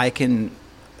is that I can,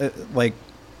 like,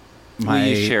 my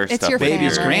you share It's stuff your with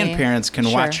baby's family. grandparents can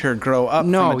Sure. watch her grow up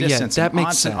No, from a yeah, distance. that and makes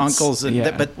aunts and sense. uncles, and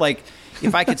Yeah. but like,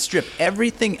 if I could strip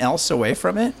everything else away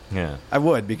from it, Yeah. I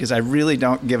would, because I really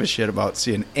don't give a shit about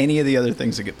seeing any of the other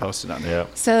things that get posted on there. Yeah.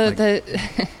 So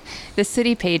Like- the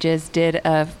City Pages did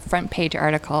a front page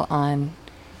article on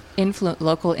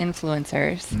local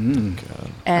influencers, Mm.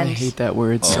 and I hate that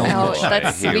word so Oh, much.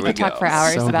 that's, Here we we could talk go. for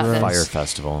hours So about gross. this. Fire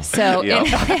festival. So, Yep.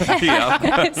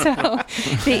 Yep. so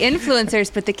the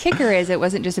influencers, but the kicker is it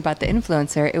wasn't just about the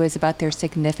influencer, it was about their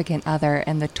significant other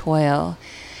and the toil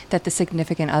that the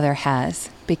significant other has,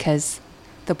 because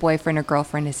the boyfriend or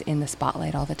girlfriend is in the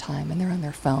spotlight all the time and they're on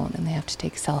their phone and they have to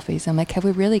take selfies. I'm like, have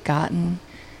we really gotten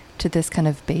to this kind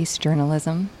of base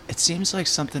journalism? It seems like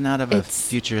something out of a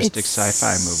futuristic it's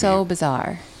sci-fi movie. so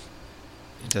bizarre.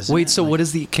 Doesn't Wait, it? so Like- what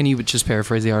is the? Can you just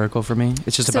paraphrase the article for me?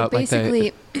 It's just So about like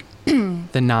basically,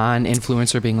 the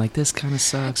non-influencer being like, this kind of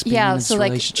sucks. Being in yeah, this so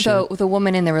like relationship. the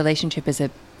woman in the relationship is a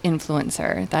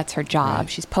influencer. That's her job. Right.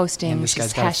 She's posting, And this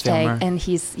she's guy's gotta film hashtag, her and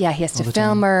he has to all the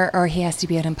film time. her, or he has to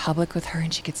be out in public with her,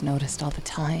 and she gets noticed all the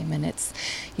time. And it's,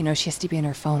 she has to be on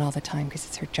her phone all the time because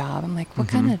it's her job. I'm like, what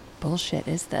kind of bullshit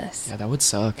is this? Yeah, that would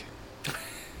suck.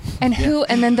 And who?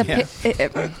 And then the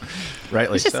Yeah.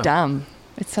 Rightly it's just so. dumb.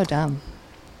 It's so dumb.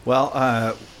 Well,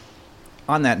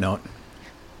 on that note,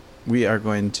 we are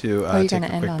going to Are you take going to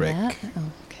a end quick on break. that? Oh,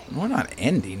 okay. We're not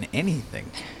ending anything.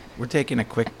 We're taking a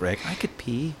quick break. I could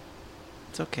pee.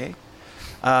 It's okay.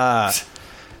 And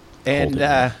Hold it.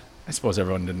 I suppose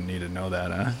everyone didn't need to know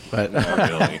that, huh? But Not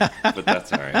really, but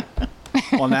that's all right.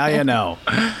 well, now you know.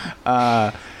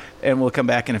 And we'll come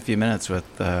back in a few minutes with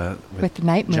With the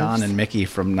Night John Moves. and Mickey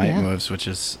from Night Yeah. Moves, which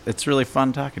is it's really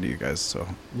fun talking to you guys. So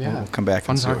we'll come back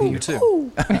Fun and see what talking we to you do.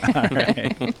 too. All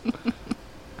right.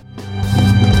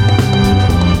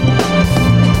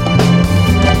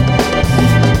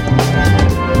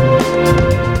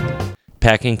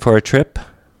 Packing for a trip?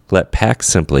 Let Pack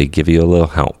Simply give you a little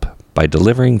help by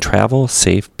delivering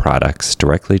travel-safe products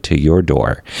directly to your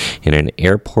door in an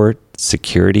airport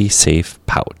security-safe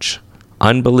pouch.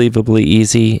 Unbelievably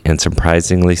easy and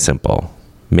surprisingly simple.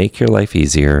 Make your life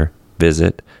easier.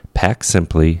 Visit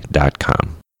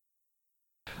packsimply.com.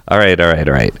 All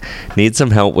right. Need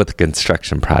some help with a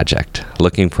construction project?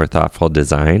 Looking for thoughtful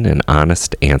design and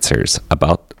honest answers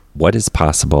about what is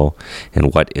possible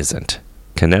and what isn't?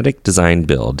 Kinetic Design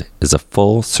Build is a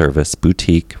full-service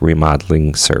boutique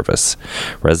remodeling service,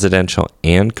 residential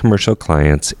and commercial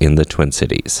clients in the Twin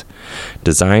Cities.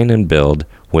 Design and build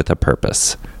with a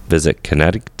purpose. Visit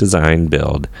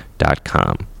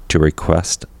kineticdesignbuild.com to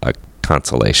request a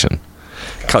consultation.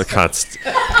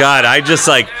 God, I just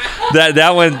like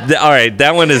that one. All right,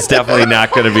 that one is definitely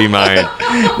not going to be mine.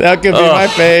 That could be my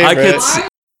favorite. I could.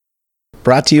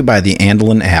 Brought to you by the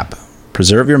Andelin app.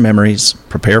 Preserve your memories,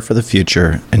 prepare for the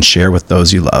future, and share with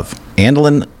those you love.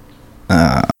 Andelin.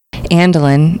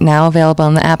 Andelin, now available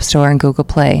in the App Store and Google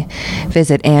Play.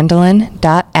 Visit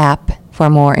andelin.app for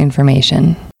more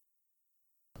information.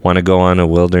 Want to go on a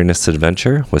wilderness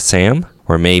adventure with Sam?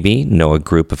 Or maybe know a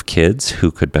group of kids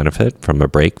who could benefit from a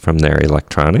break from their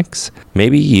electronics?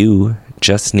 Maybe you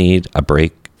just need a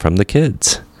break from the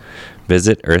kids.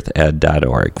 Visit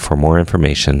earthed.org for more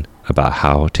information about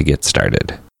how to get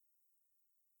started.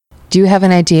 Do you have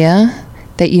an idea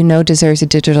that you know deserves a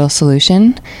digital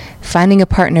solution? Finding a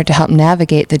partner to help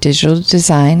navigate the digital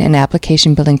design and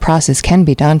application building process can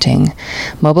be daunting.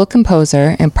 Mobile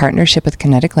Composer, in partnership with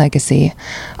Kinetic Legacy,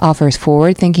 offers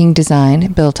forward-thinking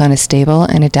design built on a stable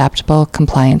and adaptable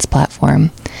compliance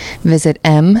platform. Visit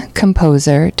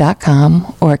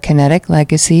mcomposer.com or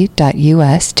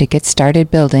kineticlegacy.us to get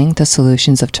started building the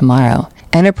solutions of tomorrow.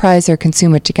 Enterprise or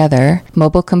consumer together,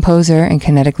 Mobile Composer and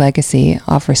Kinetic Legacy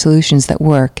offer solutions that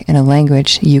work in a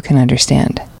language you can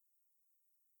understand.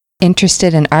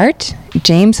 Interested in art?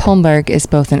 James Holmberg is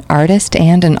both an artist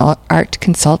and an art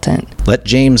consultant. Let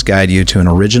James guide you to an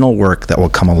original work that will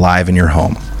come alive in your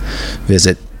home.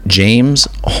 Visit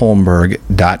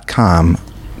jamesholmberg.com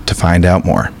to find out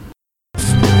more.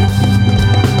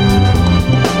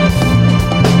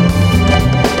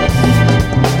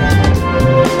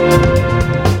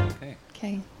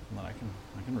 Okay. Well,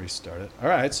 I can restart it. All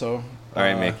right, so. All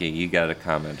right, Mickey, you got a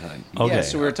comment on. Okay. Yeah,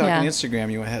 so we were talking Yeah.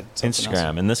 Instagram. You had something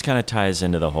Instagram, and this kind of ties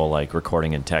into the whole like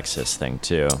recording in Texas thing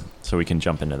too. So we can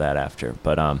jump into that after.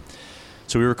 But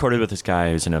so we recorded with this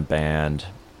guy who's in a band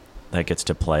that gets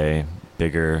to play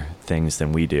bigger things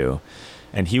than we do,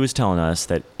 and he was telling us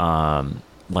that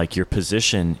like your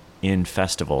position in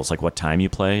festivals, like what time you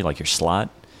play, like your slot,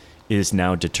 is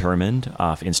now determined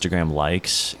off Instagram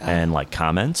likes and like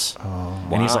comments.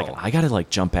 And he's like, Wow. I gotta like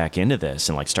jump back into this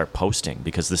and like start posting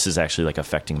because this is actually like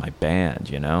affecting my band,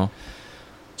 you know?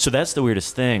 So that's the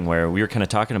weirdest thing where we were kind of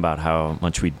talking about how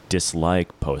much we dislike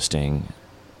posting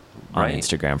on Right.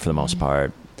 Instagram for the most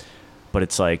part. But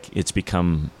it's like it's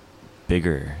become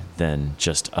bigger than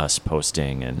just us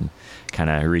posting and kind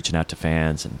of reaching out to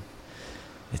fans, and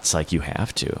it's like you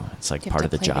have to. It's like You have part to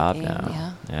of the play the job game,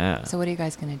 now. Yeah. So what are you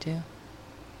guys going to do?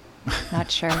 Not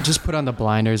sure. Just put on the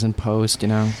blinders and post, you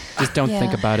know? Just don't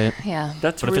think Yeah. about it. Yeah.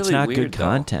 That's But if really it's not weird, good though.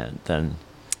 content, then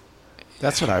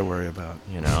That's what I worry about.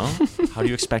 you know, how do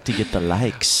you expect to get the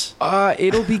likes?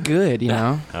 It'll be good, you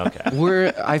know?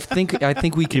 Okay. I think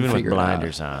we can Even with figure it out.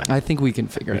 blinders on, I think we can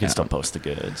figure we it can out. still post the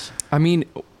goods. I mean,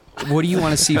 what do you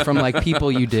want to see from like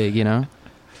people you dig, you know?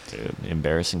 Dude,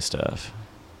 embarrassing stuff.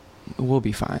 We'll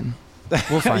be fine.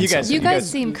 We'll find You guys- something. You guys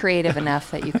seem creative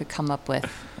enough that you could come up with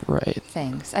Right.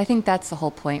 things. I think that's the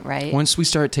whole point, right? Once we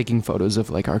start taking photos of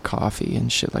like our coffee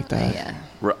and shit like that, Yeah.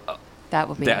 R- That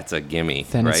would be That's a gimme,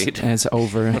 then right? it's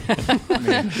over. If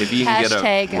you can get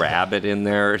Hashtag- a rabbit in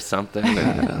there or something.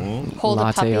 and- hold a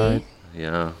latte puppy. art.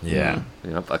 yeah. Yeah.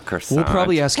 Yep, a croissant. We'll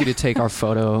probably ask you to take our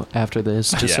photo after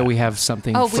this, just so Yeah. we have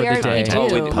something Oh, for we the already day. do. Oh, we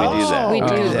do that. We Oh,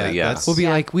 do. yeah, Yeah. that's- We'll be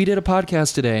Yeah. like, we did a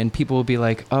podcast today, and people will be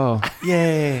like, oh,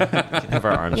 Yay. Have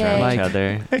our arms Yay. around Like- each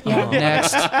other. Yeah.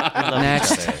 next,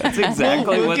 next. That's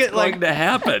exactly We'll what's get, going like- to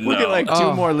happen. We'll get like though. two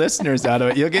Oh. more listeners out of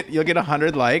it. You'll get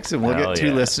 100 likes, and we'll Hell get two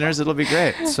yeah. listeners. It'll be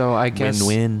great. So I guess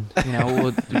Win-win. you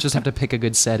know we'll just have to pick a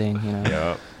good setting. You know.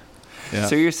 Yep. Yeah.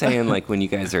 So you're saying like when you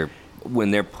guys are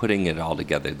when they're putting it all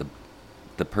together,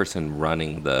 the person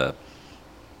running the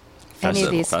Any of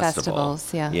festival- these festival,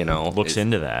 festivals, yeah. you know, Looks is-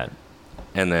 into that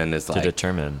and then is to like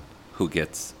determine. who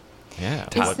gets Yeah.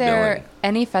 Top Is there billing.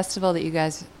 any festival that you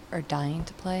guys are dying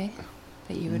to play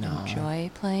that you would No.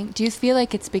 enjoy playing? Do you feel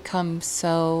like it's become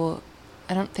so,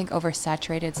 I don't think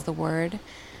oversaturated is the word,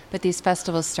 but these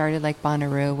festivals started like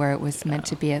Bonnaroo where it was meant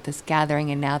to be at this gathering,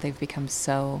 and now they've become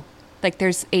so, like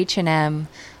there's H&M,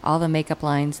 all the makeup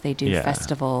lines, they do Yeah.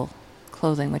 festival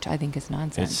clothing, which I think is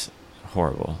nonsense. It's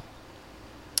horrible.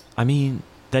 I mean,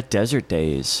 that Desert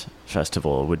Days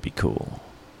festival would be cool.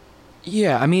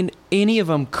 Yeah, I mean, any of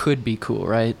them could be cool,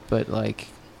 right? But like,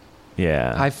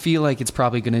 Yeah. I feel like it's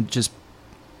probably gonna just.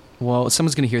 Well,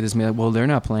 someone's gonna hear this and be like, "Well, they're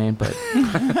not playing, but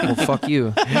well, fuck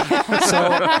you."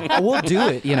 So we'll do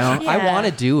it. You know, I Yeah. want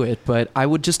to do it, but I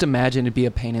would just imagine it'd be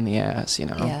a pain in the ass. You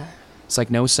know, Yeah. it's like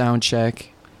no sound check,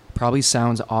 probably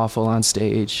sounds awful on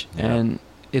stage, Yeah. and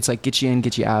it's like get you in,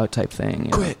 get you out type thing.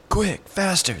 you know? quick,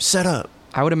 faster, set up.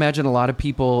 I would imagine a lot of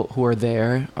people who are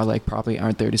there are like probably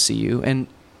aren't there to see you, and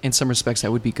in some respects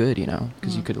that would be good, you know,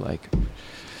 because you could like.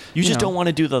 You just know. don't want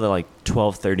to do the like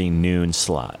 12:30 noon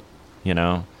slot, you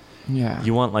know? Yeah.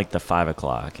 You want like the 5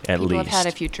 o'clock at People least. have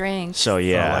had a few drinks. So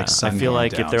yeah, like I sundown feel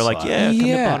like if they're like, slot. yeah, come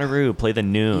Yeah. to Bonnaroo, play the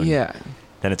noon. Yeah.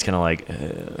 Then it's kind of like, I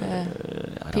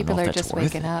don't People know if are that's just worth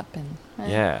waking it. up and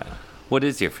Yeah. What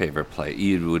is your favorite play?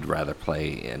 You would rather play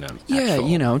in an Yeah, actual,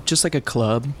 you know, just like a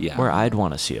club. yeah. Where I'd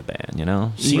want to see a band, you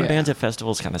know? Seeing Yeah. bands at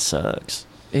festivals kind of sucks.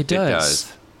 It does. It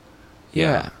does.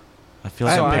 Yeah. I feel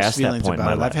I like have I'm mixed past that feelings point in about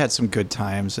my it. life. I've had some good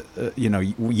times,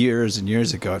 years and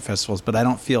years ago at festivals, but I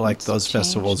don't feel like It's those changed,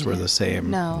 festivals were yeah. the same.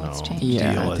 No, it's No. changed.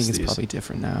 Yeah, deal I as think it's these. probably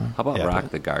different now. How about Yeah, Rock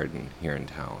but- the Garden here in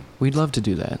town? We'd love to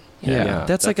do that. Yeah. Yeah, Yeah,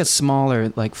 that's like a that's-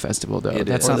 smaller like festival though. It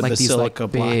That's is. Or not the like these like Basilica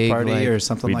Block big Party like, or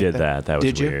something We like did that. that. That was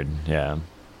Did you? weird. Yeah.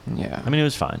 yeah. I mean, it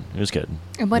was fun. It was good.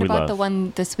 And what We about love the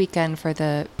one this weekend for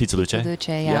the Pizza Luce? Luce?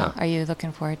 Yeah. Yeah. Are you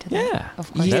looking forward to that? Yeah.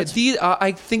 Of course. Yeah,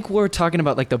 I think we're talking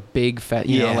about like the big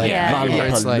you know, Yeah. like Yeah. where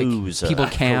it's like Lollapalooza, people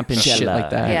camp and shit Coachella. like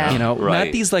that. Yeah. You know, Right.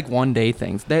 not these like one day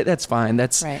things. That's fine.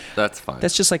 That's Right. That's fine.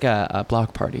 that's just like a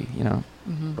block party. You know.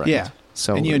 right. Yeah.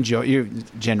 So And you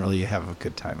generally you have a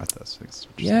good time at those things.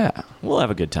 yeah. We'll have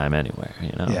a good time anywhere,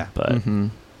 you know? Yeah. But hmm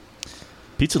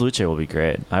Pizza Luce will be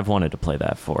great. I've wanted to play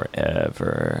that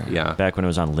forever. Yeah. Back when it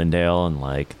was on Lindale and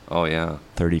like Oh yeah.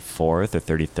 34th or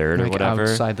 33rd or Like whatever.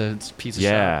 outside the pizza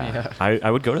Yeah. shop.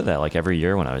 I would go to that like every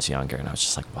year when I was younger, and I was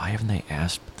just like, why haven't they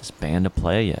asked this band to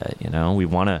play yet? You know, we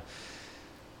want to.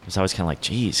 I was always kind of like,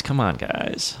 geez, come on,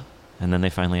 guys. And then they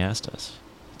finally asked us.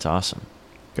 It's awesome.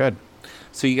 Good.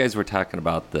 So you guys were talking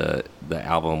about the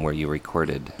album where you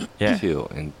recorded Yeah. too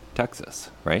in Texas,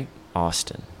 right?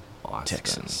 Austin, Austin.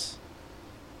 Texas.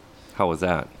 How was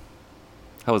that?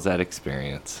 How was that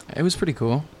experience? It was pretty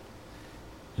cool.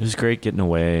 It was great getting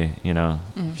away, you know.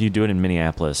 If you do it in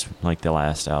Minneapolis, like the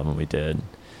last album we did,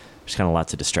 there's kind of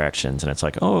lots of distractions, and it's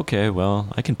like, oh, okay, well,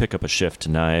 I can pick up a shift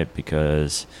tonight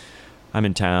because I'm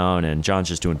in town and John's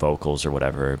just doing vocals or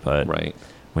whatever. But Right.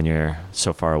 when you're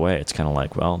so far away, it's kind of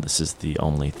like, well, this is the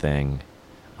only thing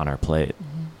on our plate.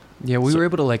 Yeah, we So- were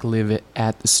able to like live it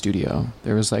at the studio.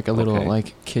 There was like a little Okay.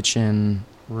 like kitchen,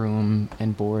 room,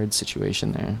 and board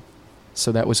situation there.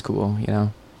 So that was cool, you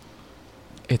know.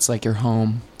 It's like your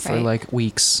home for Right. like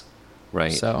weeks.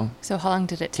 Right. So So how long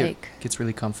did it take? gets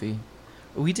really comfy.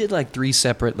 We did like 3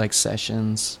 separate like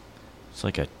sessions. It's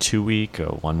like a 2-week, a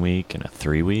 1-week, and a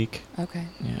 3-week, Okay.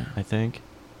 Yeah. I think.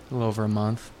 A little over a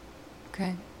month.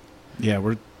 Okay. Yeah,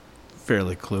 we're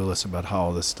fairly clueless about how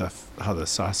all this stuff, how the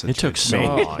sausage. It took gets so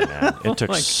made. long, man. It took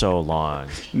Like, so long.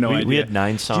 no we idea. had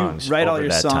 9 Do songs. you write all over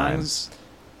your that time. songs?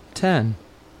 10.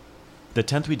 The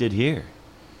 10th we did here.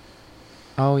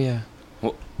 Oh yeah.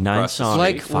 Well, 9 across the songs.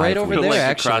 Like, street. right over Like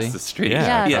there, across actually. the street.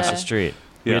 Yeah, Yeah, across the- the street.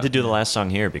 We Yeah. had to do the last song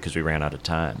here because we ran out of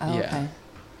time. Oh, Yeah. okay.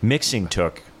 Mixing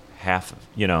took half of,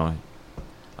 you know,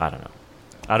 I don't know.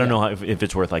 I don't know if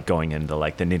it's worth like going into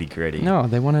like the nitty gritty. No,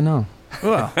 they want to know.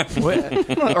 Well,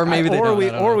 Or maybe they or don't, we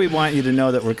I don't or know. we want you to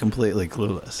know that we're completely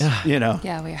clueless. You know.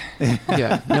 Yeah, we are.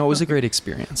 Yeah. No, it was a great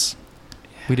experience.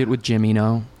 We did with Jimmy.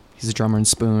 No, he's a drummer in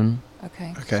Spoon.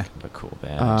 Okay. Okay. A cool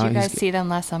band. Did you he's guys g- see them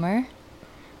last summer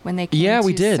when they came Yeah,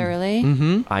 we to did. Surly?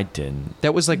 Mm-hmm. I didn't.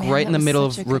 That was like Man, right in that the was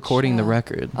middle such a of good recording the show.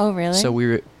 record. Oh, really? So we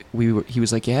were. He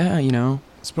was like, yeah, you know.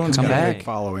 Spoon's Come got a back. big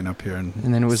following up here, and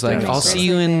And then it was like, Spoon I'll is see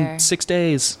you really in there. 6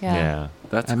 days. Yeah.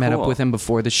 That's I met cool. up with him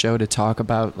before the show to talk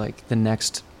about like the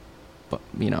next,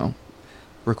 you know,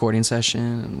 recording session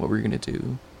and what we were gonna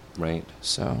do. Right.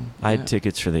 So I yeah. had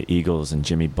tickets for the Eagles and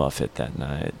Jimmy Buffett that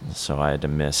night, so I had to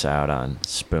miss out on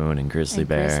Spoon and Grizzly And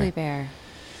Bear. Grizzly Bear.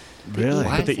 really.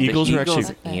 But the Eagles were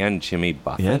actually- and Jimmy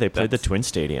Buffett. Yeah, they played the That's- Twin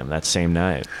Stadium that same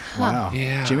night. Wow.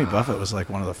 Yeah. Jimmy Buffett was like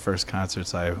one of the first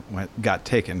concerts I got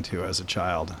taken to as a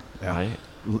child. Yeah. Right?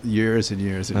 Years and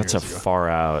years and That's a years ago. far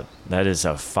out. That is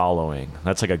a following.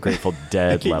 That's like a Grateful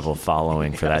Dead level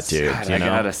following for that dude. God, You I know?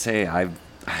 gotta say, I've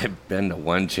been to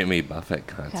one Jimmy Buffett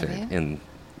concert you? in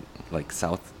like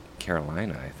South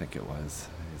Carolina, I think it was.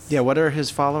 Yeah, what are his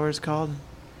followers called?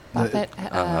 Buffett.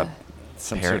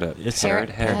 Some Parrot- sort of it's parrot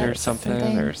a- head or parrot something,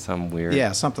 something? or some weird.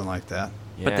 Yeah, something like that.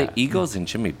 But Yeah. the Eagles and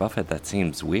Jimmy Buffett, that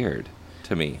seems weird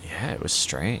to me. Yeah, it was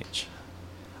strange.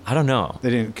 I don't know. They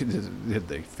didn't. Did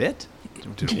they fit?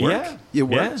 Did it work? Yeah. It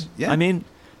worked. Yeah. I mean,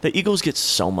 the Eagles get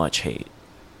so much hate.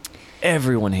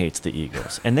 Everyone hates the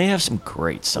Eagles, and they have some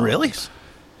great songs. Really?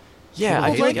 Yeah, Well,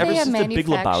 I feel like weren't ever they a since the Big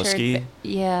manufactured Lebowski, ba-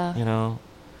 yeah. you know,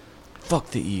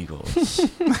 fuck the Eagles.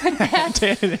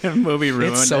 movie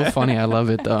ruined It's so it. funny. I love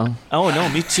it though. Oh no,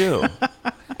 me too.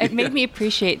 It made me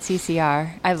appreciate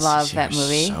CCR. I love that CCR 's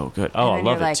movie. So good. And Oh, I then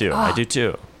love you're it like, too. I "Oh." do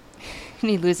too. And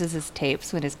he loses his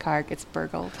tapes when his car gets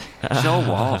burgled. Joe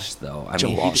Walsh, though, I Joe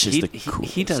mean, Walsh is the he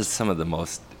coolest. does some of the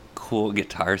most cool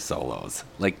guitar solos.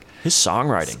 Like His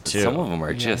songwriting too. some of them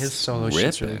are Yeah, just his solo ripping.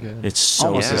 shit's really good. It's so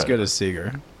Almost good. as good as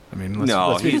Seeger. I mean, let's,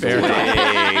 No, let's be he's fair. way,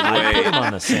 I put him way.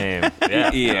 on the same.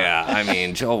 Yeah. Yeah, I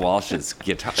mean, Joe Walsh's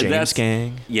guitar. James that's-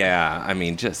 Gang. Yeah, I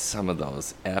mean, just some of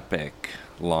those epic,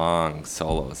 long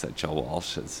solos that Joe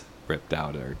Walsh has ripped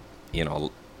out are,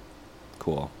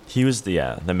 cool. He was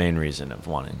the main reason of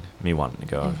wanting to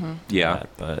go. Mhm. to Yeah. that,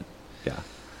 but Yeah.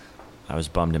 I was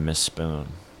bummed to miss Spoon.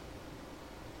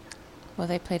 Well,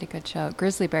 they played a good show.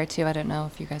 Grizzly Bear too. I don't know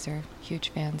if you guys are huge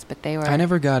fans, but they were. I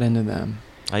never got into them.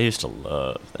 I used to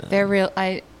love them. They're real.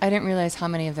 I didn't realize how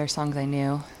many of their songs I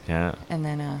knew, Yeah. and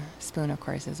then Spoon, of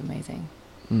course, is amazing.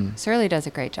 Mm. Surly does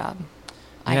a great job.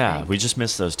 I Yeah, think. we just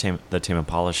missed the Tame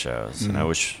Impala shows, and I Mhm.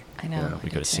 wish I know. Yeah, I we did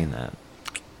could have too. seen that.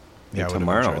 Yeah, I would've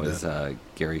Tomorrow enjoyed is that.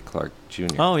 Gary Clark Jr.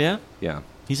 Oh yeah, Yeah.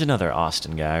 he's another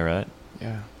Austin guy, right?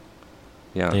 Yeah.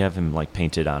 Yeah. They have him like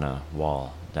painted on a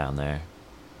wall down there.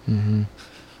 Mm-hmm.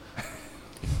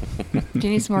 Do you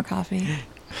need some more coffee?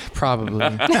 Probably. All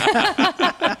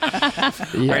right,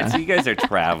 so Yeah. you guys are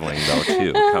traveling though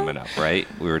too, coming up, right?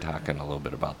 We were talking a little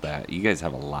bit about that. You guys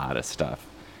have a lot of stuff.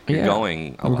 You're Yeah.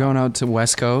 going. We're going out to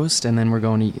West Coast, and then we're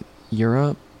going to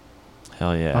Europe.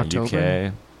 Hell yeah. October.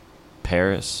 UK,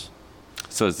 Paris.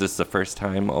 So is this the first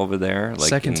time over there?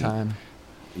 Second time.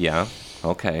 Yeah.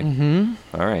 Okay. Mm-hmm.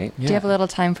 All right. Do you have a little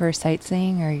time for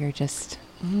sightseeing, or you're just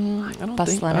I don't think.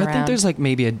 bustling I think around? there's like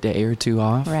maybe a day or two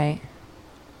off. right?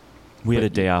 We had a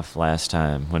day off last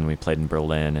time when we played in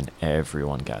Berlin, and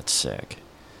everyone got sick.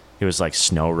 It was like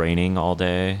snow raining all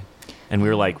day. And we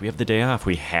were like, we have the day off.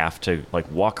 We have to like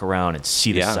walk around and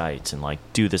see the Yeah. sights and like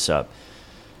do this up.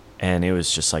 And it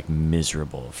was just like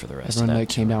miserable for the rest Everyone of that like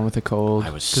came tour. down with a cold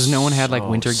I was because no one had like so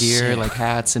winter gear, sick. like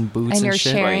hats and boots And and, you're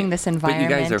shit. sharing Right. this But you environment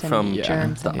guys are from and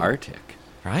germs. the and- Arctic.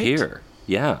 Right? Here.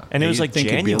 Yeah. And it was You'd like think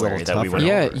it'd be a January little that we tougher. went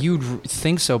Yeah, over. you'd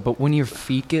think so, but when your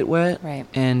feet get wet Right.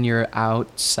 and you're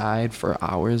outside for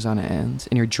hours on end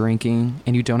and you're drinking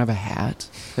and you don't have a hat,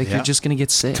 like Yeah. you're just gonna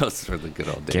get sick. Those were the good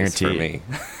old days for Guaranteed. me.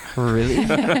 Really?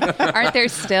 Aren't there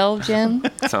still, Jim?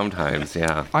 Sometimes,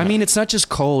 yeah. I mean, it's not just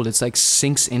cold; it's like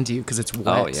sinks into you because it's wet.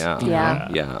 Oh, yeah. you know? Yeah.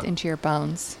 Yeah. Into your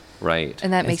bones, Right.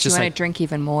 and that It's makes you just want like- to drink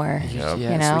even more. Yep. Yeah, You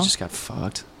so know? we just got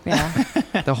fucked. Yeah.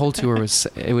 The whole tour was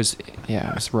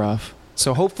rough.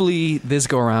 So hopefully this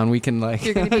go around we can like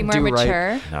You're going to be more do right.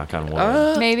 mature, Knock on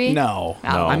wood. maybe. No. Oh.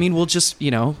 No. I mean, we'll just It's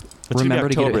gonna be remember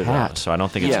to get October, a though, hat. so I don't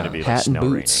think it's Yeah. going to be like Hat and snow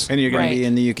boots. And you're going Right. to be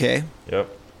in the UK? Yep.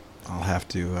 I'll have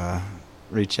to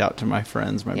reach out to my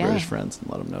friends, my Yeah. British friends,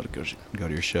 and let them know to go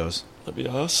to your shows. That'd be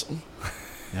awesome.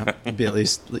 Yep. Be at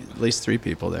least 3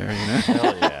 people there, you know.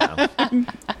 Hell yeah.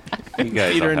 You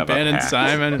guys Peter will and have Ben a and packed-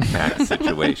 Simon. packed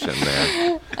situation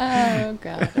there. Oh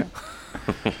God.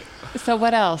 So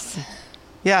what else?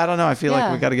 Yeah, I don't know. I feel like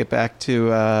Yeah. we got to get back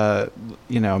to,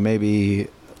 maybe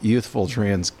youthful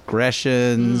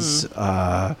transgressions,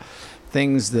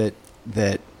 things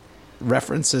that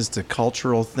references to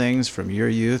cultural things from your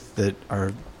youth that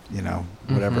are,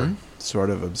 whatever sort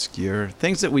of obscure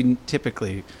things that we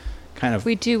typically kind of.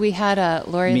 We do. We had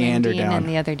Lori Meander Lindeen down. in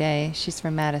the other day. She's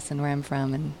from Madison, where I'm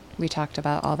from, and we talked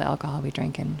about all the alcohol we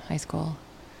drank in high school,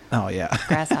 Oh yeah.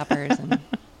 grasshoppers, and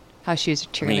how she was a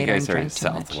I cheerleader mean, you guys and are drank too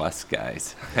much. Southwest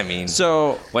guys. I mean,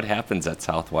 So what happens at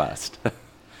Southwest?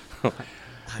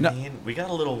 No. I mean, we got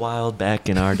a little wild back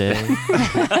in our day.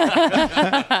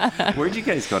 Where'd you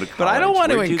guys go to college? but I don't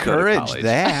want to Where'd you go encourage college?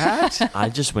 that. I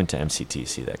just went to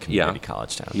MCTC, that community Yeah.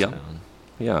 college downtown. Yep.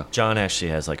 Yeah. John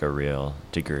actually has like a real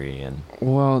degree in.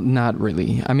 Well, not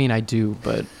really. I mean, I do,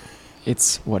 but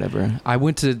it's whatever. I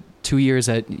went to 2 years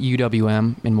at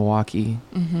UWM in Milwaukee,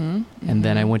 and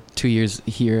then I went 2 years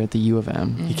here at the U of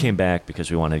M. He came back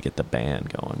because we wanted to get the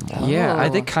band going more. Yeah, I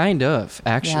Oh. think kind of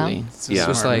actually. Yeah. It's a Yeah.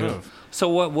 Just smart like- move. So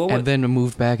what And then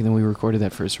moved back, and then we recorded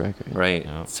that first record. right.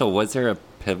 Yeah. So was there a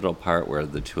pivotal part where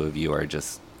the two of you are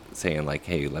just saying like,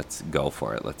 "Hey, let's go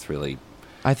for it. Let's really."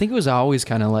 I think it was always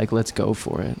kind of like, let's go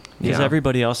for it. Because Yeah.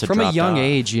 everybody else had From a dropped young off.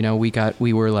 age,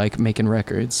 we were like making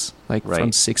records, like from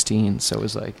Right. 16. So it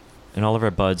was like, And all of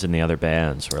our buds in the other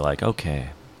bands were like,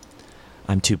 okay,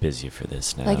 I'm too busy for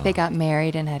this now. Like they got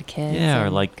married and had kids. Yeah, or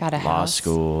and like got a law house.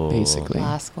 school. Basically.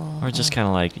 Law school. Or just kind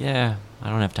of like, yeah, I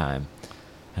don't have time.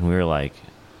 And we were like,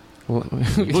 well,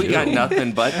 We got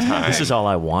nothing but time. this is all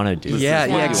I want to do. This yeah, is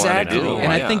what yeah, you wanna exactly. do.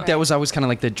 And I Yeah. think that was always kind of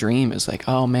like the dream is like,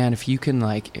 oh man, if you can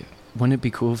like, wouldn't it be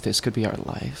cool if this could be our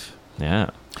life?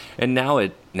 Yeah. And now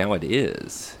it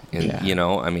is. And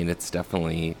Yeah. I mean, it's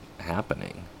definitely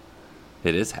happening.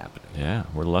 It is happening. Yeah.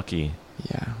 We're lucky.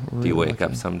 Yeah. Do you really wake up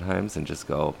lucky. sometimes and just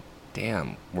go,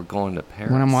 "Damn, we're going to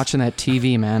Paris"? When I'm watching that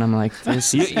TV, man, I'm like,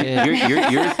 this is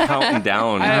it. you're counting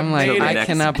down. I'm like, to the I next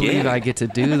cannot believe gig. I get to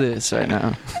do this right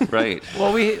now. Right.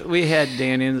 Well, we had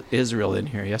Dan Israel in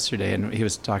here yesterday, and he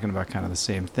was talking about kind of the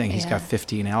same thing. He's Yeah. got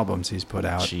 15 albums he's put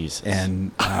out. Jesus.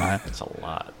 And That's a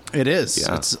lot. it is.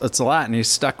 Yeah. It's a lot, and he's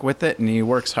stuck with it, and he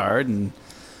works hard, and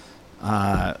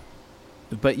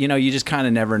but you just kind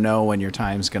of never know when your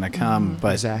time's going to come.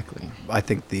 But Exactly. I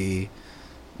think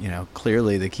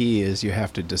clearly the key is you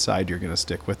have to decide you're going to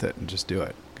stick with it and just do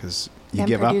it, because you And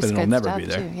give up and produce it'll good never stuff, be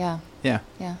there. too. Yeah. Yeah.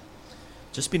 Yeah.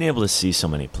 Just being able to see so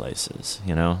many places,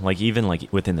 like even like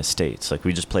within the States. Like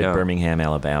we just played Yeah. Birmingham,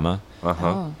 Alabama. Uh huh.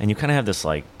 Oh. And you kind of have this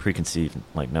like preconceived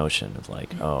like notion of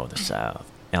like, oh, the South,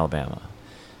 Alabama.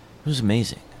 It was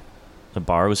amazing. The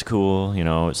bar was cool, it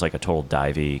was like a total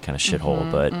divey kind of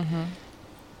shithole, but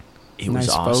it was Nice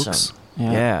awesome. folks.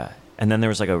 Yeah. Yeah. And then there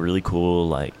was like a really cool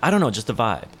like I don't know, just the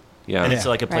vibe. Yeah. And it's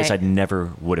like a place Right. I'd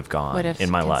never would have gone Would have in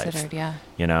my considered, life.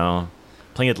 yeah.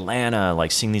 Playing Atlanta, like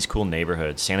seeing these cool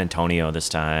neighborhoods, San Antonio this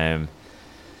time.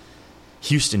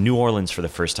 Houston, New Orleans for the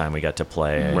first time we got to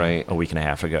play Right. a week and a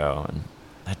half ago. And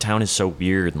that town is so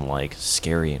weird and like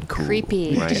scary and cool.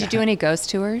 Creepy. Right. Did you do any ghost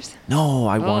tours? No,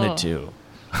 I Oh. wanted to.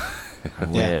 I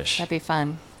wish. That'd be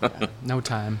fun. No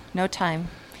time. No time.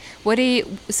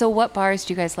 What bars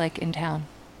do you guys like in town?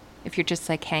 If you're just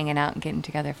like hanging out and getting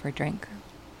together for a drink,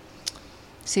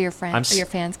 so your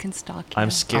fans can stalk you.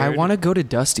 I'm scared. I want to go to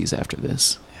Dusty's after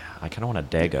this. I kind of want a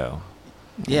Dago.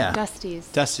 Yeah. Dusty's.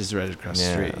 Dusty's right across the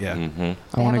street. Yeah.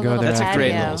 Mm-hmm. I want to go there. That's a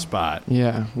great patio. little spot.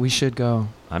 Yeah, we should go.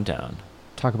 I'm down.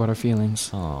 Talk about our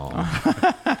feelings. Oh,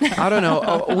 I don't know.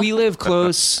 Oh, we live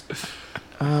close.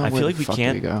 I feel like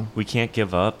go? we can't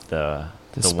give up the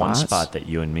one spots? spot that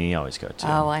you and me always go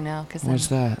to. Oh, I know. Where's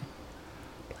that?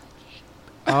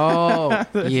 Oh,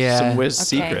 yeah. Some whiz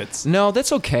Okay. secrets. No,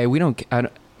 that's okay. We don't.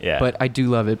 Yeah. But I do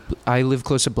love it. I live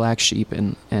close to Black Sheep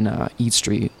and Eat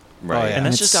Street. Right. Oh, yeah. and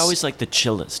that's It's- just always like the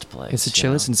chillest place. It's the you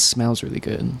chillest know? and smells really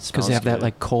good because Smells they have that good.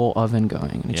 like coal oven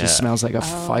going and it just Yeah. smells like a Oh.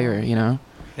 fire. You know?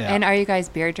 Yeah. And are you guys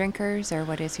beer drinkers, or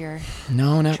what is your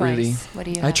No, not choice? really. What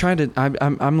do you? I have? try to.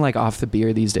 I'm like off the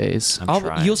beer these days. I'm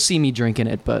trying. You'll see me drinking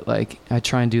it, but like I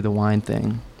try and do the wine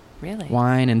thing. Really?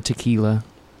 Wine and tequila.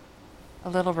 A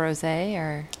little rosé,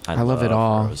 or I love it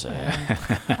all.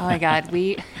 Rosé. oh my God,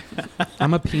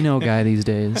 I'm a Pinot guy these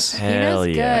days. Hell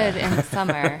Pinot's yeah. good in the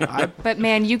summer. But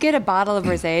man, you get a bottle of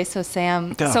rosé. So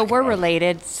Sam, Oh, so we're God.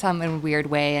 related some in a weird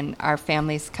way, and our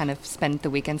families kind of spend the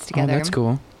weekends Oh, together. that's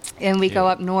cool. And we go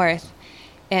Cute. up north,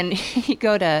 and you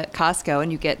go to Costco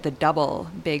and you get the double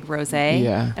big rosé.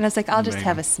 Yeah. And I was like, I'll just Amazing.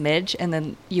 have a smidge, and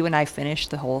then you and I finish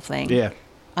the whole thing. Yeah.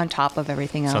 On top of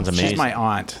everything else. Sounds amazing. She's my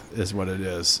aunt, is what it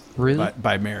is. Really?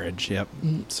 By marriage, yep.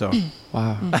 So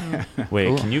Wow. Wait,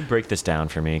 Cool. can you break this down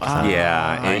for me? 'Cause I'm-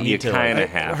 Yeah, I and need you to, kind like- of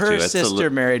have her to. It's a sister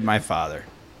married my father.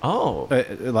 Oh.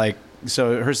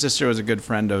 So her sister was a good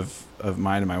friend of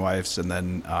mine and my wife's, and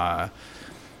then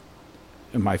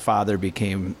my father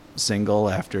became single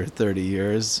after 30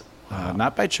 years.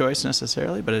 Not by choice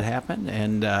necessarily, but it happened.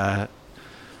 And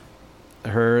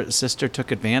her sister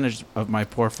took advantage of my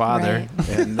poor father,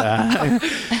 and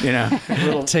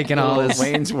little, Taking all little his-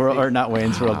 Wayne's World, or not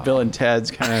Wayne's World, Bill and Ted's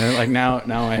kind of like now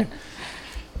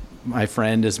my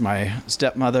friend is my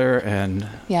stepmother, and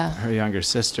Yeah. her younger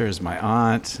sister is my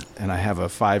aunt, and I have a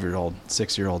 5-year-old,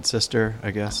 6-year-old sister,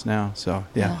 I guess now. So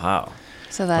yeah. Wow.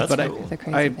 So that's But the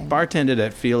crazy I thing. bartended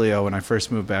at Filio when I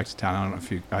first moved back to town. I don't know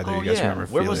if either of you guys remember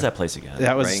Where was Filio. that place again?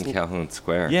 That was right in Calhoun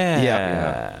Square. Yeah.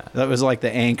 Yeah. That was like the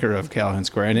anchor of Calhoun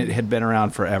Square, and it had been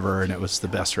around forever, and it was the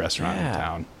best restaurant in Yeah.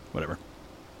 town. Whatever.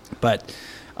 But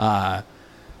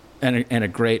and a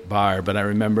great bar. But I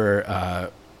remember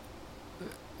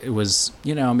it was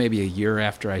maybe a year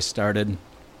after I started,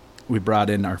 we brought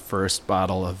in our first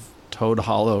bottle of Toad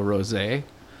Hollow Rosé.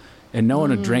 And no one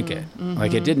would drink it.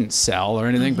 Like it didn't sell or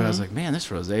anything, but I was like, man, this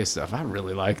rosé stuff, I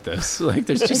really like this. Like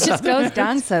there's it just just something- goes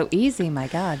down so easy. My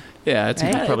God. Yeah, it's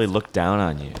Right? They probably looked down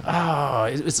on you. oh,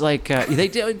 it was like they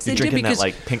did. You're They did drinking because that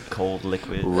like pink cold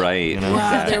liquid. Right. You know?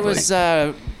 wow, Exactly. there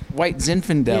was white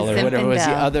Zinfandel or whatever was the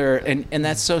Zinfandel. other, and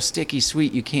that's so sticky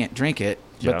sweet you can't drink it.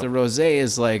 But Yeah. the rosé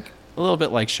is like a little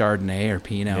bit like Chardonnay or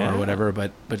Pinot Yeah. or whatever,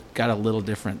 but got a little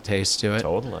different taste to it.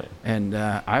 Totally. And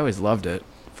I always loved it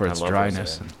for I its love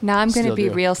dryness. rosé. Now I'm going to Still be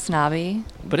do. real snobby.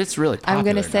 But it's really popular I'm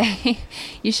going to now. say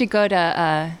you should go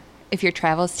to, if your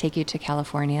travels take you to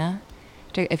California,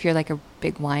 if you're like a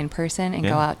big wine person, and go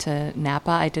Yeah. out to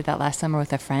Napa. I did that last summer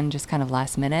with a friend, just kind of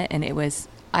last minute. And it was,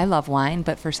 I love wine,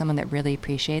 but for someone that really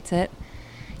appreciates it,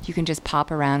 you can just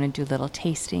pop around and do little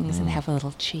tastings and have a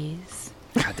little cheese.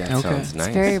 God, that Okay. sounds It's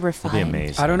nice. very That'd be refined.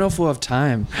 amazing. I don't know if we'll have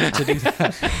time to do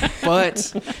that,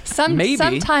 but maybe.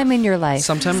 Sometime in your life.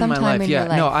 sometime in my life, yeah.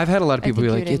 No, I've had a lot of I people be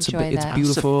think like, you'd it's enjoy that.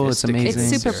 beautiful, it's Sophisticated.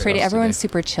 amazing. It's super pretty. Supposed to Everyone's be.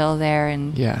 super chill there,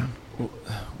 and Yeah.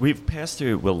 We've passed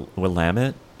through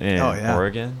Willamette in Oh, yeah.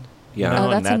 Oregon. Yeah. You know,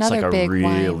 Oh, and that's that's like another a big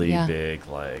wine, really yeah. big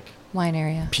like wine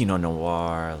area. Pinot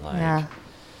Noir, like Yeah.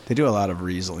 They do a lot of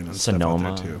Riesling and stuff out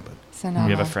Sonoma. there too. But Sonoma.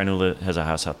 we have a friend who has a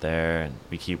house out there, and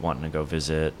we keep wanting to go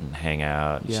visit and hang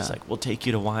out. And Yeah. she's like, "We'll take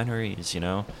you to wineries, you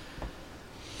know."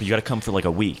 But you got to come for like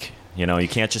a week. You know, you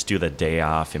can't just do the day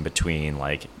off in between.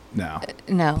 Like, no.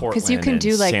 No, because you Portland can and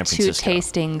do like San 2 Francisco.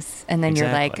 tastings, and then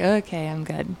you're like, Exactly. okay, I'm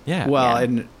good. yeah, Well, Yeah.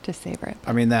 and Just savor it.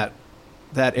 I mean that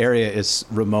area is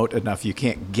remote enough you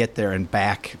can't get there and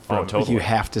back. Oh, totally. You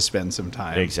have to spend some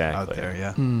time out Exactly. there.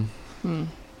 Yeah, Hmm.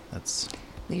 that's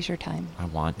Leisure time. I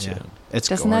want to. yeah. It's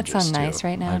Doesn't that gorgeous, sound nice too.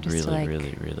 right now? I just really, to like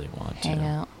really, really want hang to.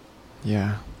 out.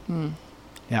 Yeah. Hmm.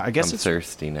 Yeah, I guess I'm it's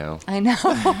thirsty now. I know.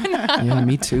 Yeah,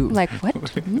 me too. I'm like, what?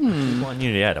 Hmm. I want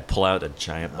you to to pull out a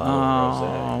giant bottle Oh,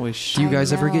 of rosé. we Do should. you I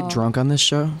guys ever get know. drunk on this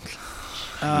show?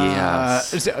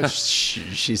 Yes.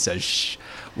 She says, shh.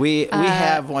 We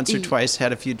have once or twice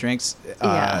had a few drinks.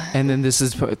 Yeah. And then this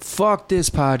is fuck this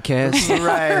podcast.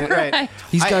 Right.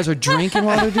 These guys are drinking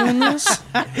while they're doing this.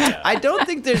 I don't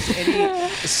think there's any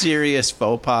serious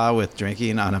faux pas with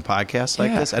drinking on a podcast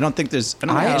like Yeah. this. I don't think there's. I,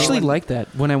 don't I know actually anyone- like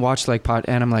that when I watch like pod,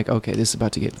 and I'm like, okay, this is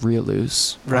about to get real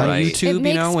loose. Right. On Right. YouTube, It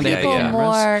makes when they have the people cameras. more-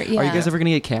 Are you yeah. guys ever gonna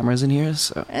get cameras in here?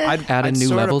 So I'd add a I'd new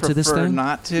sort of level to this prefer thing?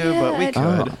 Not to, but we Yeah,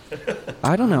 could. Oh.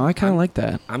 I don't know. I kind of like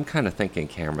that. I'm kind of thinking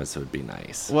cameras would be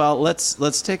nice. Well,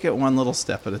 let's take it one little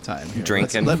step at a time. Here.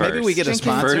 Drinking Maybe we first. get a Drinking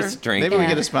sponsor. first, drinking. Maybe we Yeah.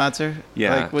 get a sponsor.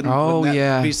 Yeah. Like, wouldn't Oh, that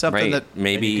yeah. be something Right. that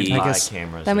Maybe You can I buy guess-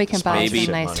 cameras Then we with can this buy maybe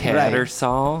some nice money. cameras.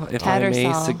 Tattersall, if I may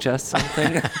Tattersall. suggest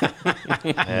something.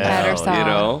 Tattersall. You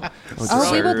know?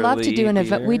 Oh, we would love to do an Early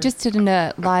event. We beer. just did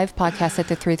a live podcast at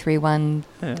the 331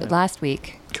 last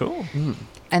week. Cool.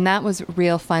 And that was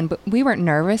real fun. But we weren't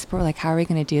nervous. But we're like, how are we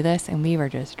going to do this? And we were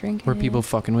just drinking. Were people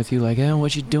fucking with you like, hey,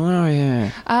 what you doing over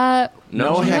here?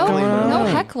 No heckling. No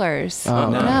No. hecklers. Oh,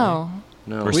 no.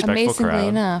 No. Respectful Amazingly crowd.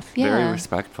 enough. Yeah. Very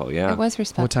respectful, yeah. It was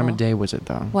respectful. What time of day was it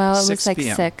though? Well, it 6 was like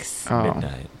p.m. 6. Oh.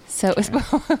 Midnight. So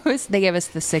it was, they gave us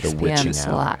the 6 The p.m. witching hour.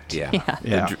 slot. Yeah.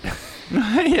 Yeah.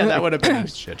 Yeah, that would have been a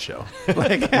shit show.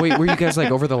 Like, Wait, were you guys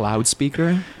like over the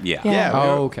loudspeaker? Yeah. Yeah. we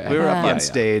were, Oh, okay. We were up Yeah. on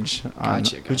stage.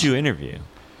 Who'd you interview?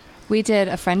 We did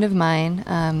a friend of mine.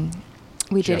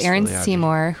 We did Just Aaron for the audio.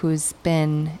 Seymour, who's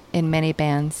been in many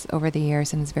bands over the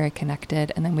years and is very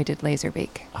connected. And then we did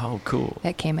Laserbeak. Oh, cool.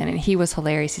 That came in, and he was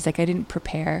hilarious. He's like, I didn't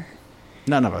prepare.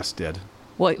 None of us did.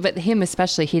 Well, but him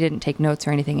especially, he didn't take notes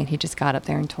or anything, and he just got up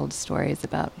there and told stories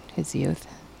about his youth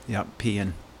Yep,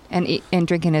 peeing. and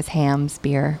drinking his Hams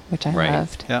beer, which I Right.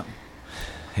 loved. Yep.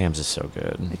 Hams is so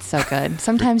good. It's so good.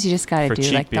 Sometimes you just got to For do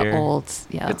cheap like beer, the old,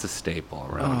 yeah, It's a staple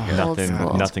around Oh, here. old Nothing-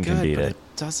 school. nothing can Good, beat but it.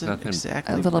 doesn't Nothing-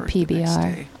 exactly a little work the next PBR.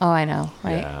 day. Oh, I know,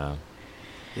 right? Yeah.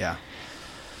 Yeah.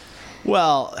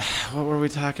 Well, what were we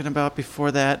talking about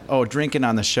before that? Oh, drinking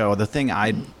on the show. The thing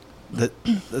I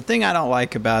don't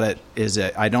like about it is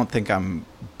that I don't think I'm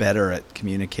better at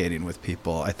communicating with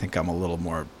people. I think I'm a little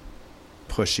more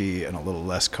pushy and a little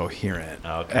less coherent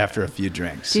Okay. after a few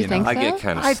drinks. Do you think I so? get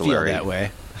kind of I feel slurry that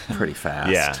way. pretty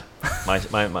fast. Yeah.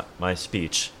 My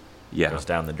speech Yeah. goes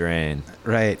down the drain.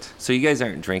 Right. So you guys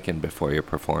aren't drinking before you're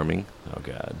performing Oh,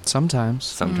 God. Sometimes.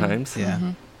 sometimes? Yeah.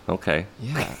 Okay.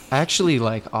 Yeah. Actually,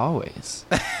 like always.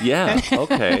 Yeah.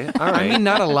 Okay. All right. I mean,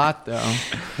 not a lot though.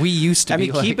 We used to I be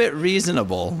mean, like, keep it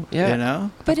reasonable. Yeah. You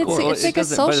know? But it's Well, it's it like a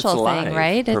doesn't- but it's social live thing,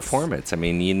 right? It's, Performance. I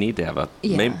mean, you need to have a,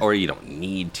 Yeah. maybe, or you don't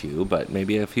need to, but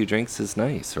maybe a few drinks is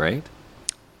nice, right?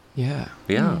 Yeah.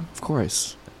 Yeah. Of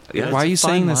course. Yeah. It's Why are a you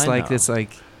saying fine this line, like though. this?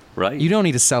 Like Right. you don't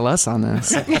need to sell us on this.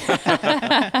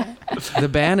 The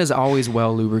band is always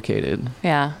well lubricated.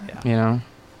 Yeah. You know.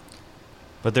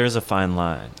 But there's a fine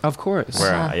line. Of course.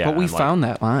 Where, Uh-huh. yeah, but we I'm like- found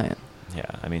that line. Yeah.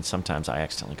 I mean, sometimes I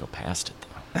accidentally go past it,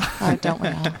 though. Oh, don't we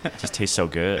all? It just tastes so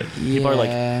good. People are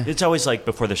Yeah. like, it's always like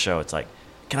before the show, it's like,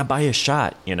 can I buy you a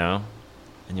shot, you know?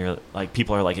 And you're like,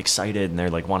 people are like excited and they're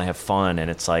like, want to have fun.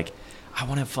 And it's like, I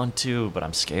want to have fun too, but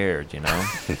I'm scared, you know?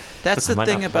 That's I the might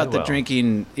thing not about play the well.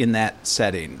 drinking in that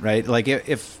setting, right? Like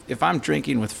if I'm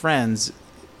drinking with friends,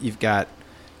 you've got,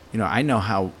 you know, I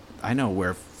know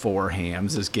where 4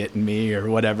 Hams is getting me or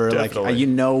whatever. Definitely. Like you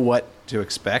know what to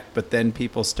expect, but then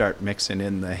people start mixing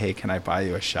in the hey, can I buy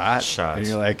you a shot? Shots. And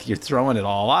you're like, you're throwing it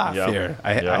all off Yep. here.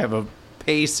 I Yep. have a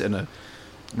pace and a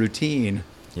routine,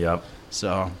 Yep.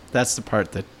 so that's the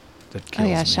part that Oh kills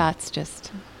yeah, me. shots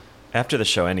just. After the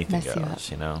show, anything Mess you goes,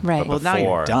 up. you know? Right. But Well, now you're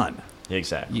before- done.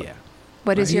 Exactly. Yeah.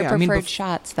 What is Right. your Yeah, I mean, preferred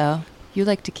shots though? You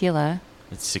like tequila.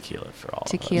 It's tequila for all of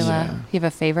Tequila. us. Yeah. You have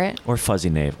a favorite? Or fuzzy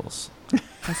navels.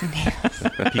 What's your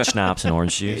name? Peach schnapps and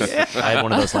orange juice. I had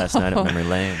one of those last night at Memory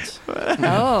Lanes.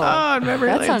 Oh, remember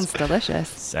that sounds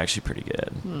delicious. It's actually pretty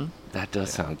good. That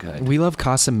does sound good. We love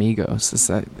Casamigos. It's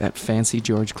that fancy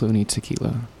George Clooney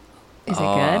tequila. Is it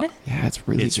Uh, good? Yeah, it's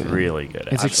really It's good. really good.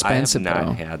 It's actually. expensive, I have though.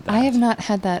 not had that. I have not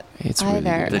had that It's really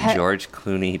either. good. The Ha- George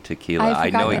Clooney tequila. I I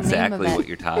forgot know the name of exactly it. what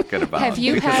you're talking about. Have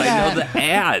you because had I know a- the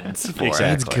ads for Exactly.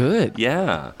 it. It's good.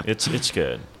 Yeah. It's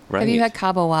good. Right. Have you had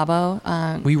Cabo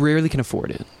Wabo? We rarely can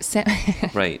afford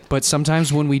it, Right. but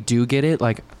sometimes when we do get it,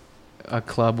 like a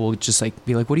club will just like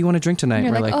be like, "What do you want to drink tonight?" And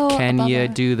And you're we're like, like, "Oh, "Can blah, you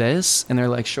blah." do this?" And they're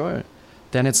like, "Sure."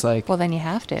 Then it's like, well, then you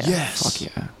have to. "Fuck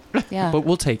yeah!" Yeah. But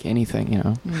we'll take anything, you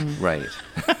know. Right.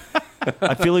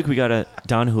 I feel like we got a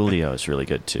Don Julio is really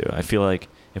good too. I feel like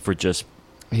if we're just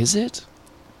Is it?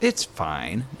 It's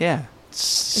fine. Yeah.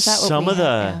 Is that what some we of the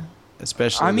have?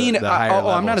 Especially I mean, the higher I'm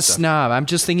level not a stuff. snob. I'm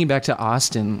just thinking back to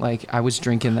Austin. Like I was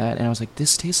drinking that, and I was like,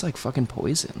 "This tastes like fucking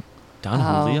poison." Don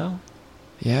Oh. Julio.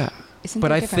 Yeah. Isn't But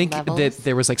there I different think levels? that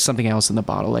there was like something else in the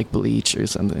bottle, like bleach or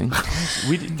something.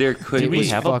 There could Did we be.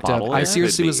 have a Fucked up. bottle I there?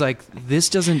 seriously Could was be. like, this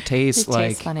doesn't taste It like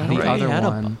tastes funny. the Right. other We had a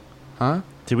one. Huh?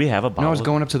 Did we have a bottle? No, I was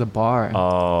going up to the bar.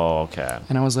 Oh, okay.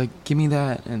 And I was like, give me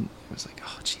that. And I was like,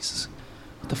 oh, Jesus.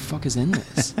 What the fuck is in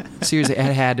this? Seriously,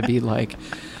 it had to be like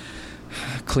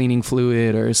cleaning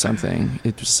fluid or something.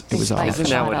 It was It's awful. like Isn't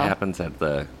that what Bottle. happens at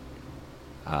the,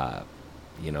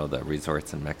 the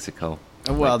resorts in Mexico?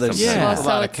 Well, Like there's sometimes- Yeah. a Well, lot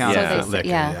so of it's- counterfeit so they- liquor.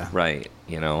 yeah. Yeah. Right.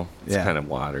 It's Yeah. kind of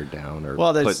watered down or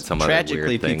Well, there's put some other tragically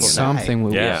weird thing people in it. Something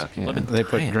will Yeah. They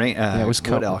put grain, it was wood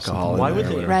cut or alcohol. something. In Why there would or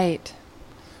they- whatever. Right.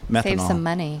 Methanol. Save some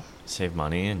money. Save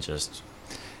money and just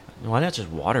why not just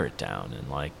water it down and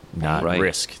like not Right.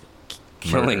 risk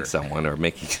Killing murder? someone or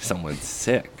making someone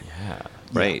sick. Yeah.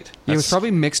 Right. It was That's-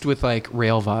 probably mixed with like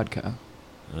rail vodka.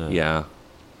 Ugh. Yeah.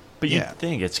 But you'd Yeah.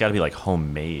 think it's got to be like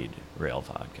homemade rail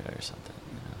vodka or something.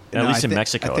 you know? No, At least I in thi-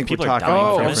 Mexico, I think people we're are talking dying Oh,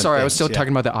 from I'm it. different sorry. I was things, still yeah.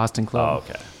 talking about the Austin Oh, Club.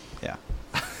 okay. Yeah.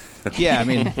 Yeah, I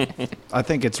mean, I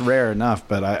think it's rare enough,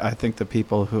 but I think the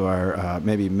people who are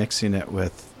maybe mixing it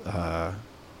with,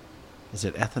 is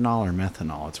it ethanol or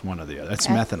methanol? It's one or the other. It's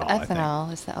methanol, I think.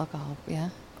 Ethanol is the alcohol. Yeah.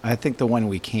 I think the one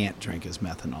we can't drink is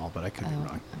methanol, but I could be Oh.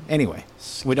 wrong. Anyway,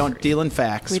 we don't deal in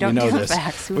facts. We don't know know this.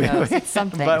 facts. Who knows? It's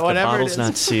something. But The whatever it bottle's is.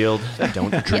 not sealed.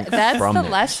 Don't Yeah, drink that's from the it.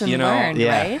 lesson You know, learned,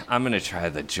 yeah. right? I'm going to try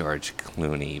the George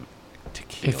Clooney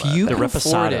tequila. If you The can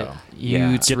afford it, Reposado.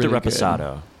 Yeah. it's Get really the good.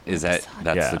 Reposado. Is that's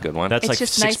yeah, the good one? That's It's like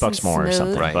just $6 nice and more or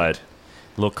something, smooth. Right. but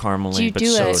a little caramely, Do you but do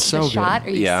so a so shot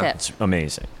good. or you Yeah. sip? it's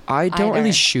amazing. I don't really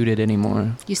Either. shoot it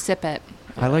anymore. You sip it.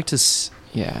 I like to,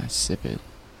 sip it.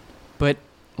 But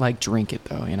like drink it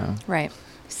though, you know? Right.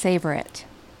 Savor it.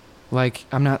 Like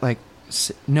I'm not like,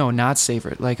 no, not savor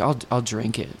it. Like I'll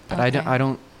drink it, but Okay. I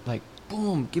don't like,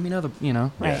 boom, give me another, you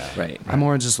know? Right. Yeah. Right. I'm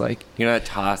more just like, You're not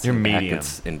tossing You're back medium.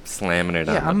 and slamming it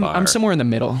yeah, on the bar. I'm somewhere in the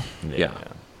middle, Yeah.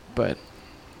 but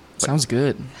sounds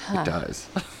good. It does.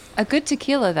 A good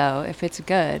tequila, though, if it's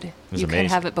good, was you can amazing.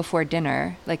 have it before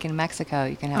dinner. Like in Mexico,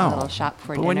 you can have a little shot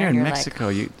before Oh, but dinner. when you're in You're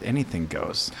Mexico, anything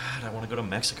goes. God, I want to go to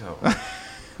Mexico.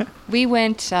 we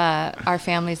went. Our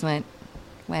families went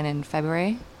in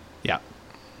February Yeah.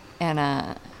 and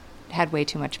had way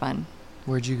too much fun.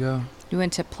 Where'd you go? We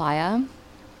went to Playa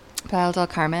del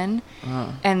Carmen,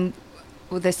 Oh. and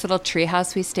with this little tree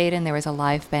house we stayed in, there was a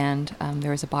live band.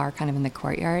 There was a bar kind of in the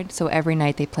courtyard. So every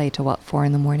night they played till 4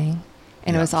 in the morning,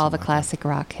 and it Yeah, was all the something like that. classic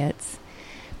rock hits.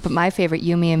 But my favorite,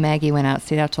 Yumi and Maggie went out,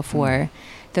 stayed out till 4.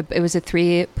 It was a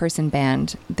 3-person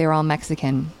band. They were all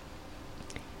Mexican,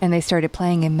 and they started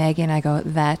playing, and Maggie and I go,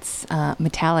 "That's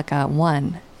Metallica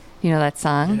 1." You know that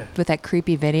song Yeah. with that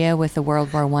creepy video with the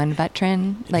World War I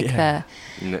veteran, like Yeah.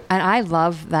 and I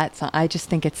love that song. I just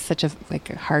think it's such a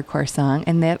hardcore song,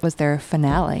 and that was their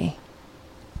finale.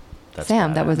 That's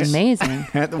Sam, that was badass. amazing.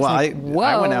 Well, I went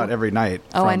whoa. out every night.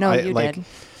 Oh, I know you did.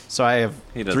 So I have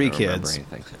He doesn't 3 remember kids.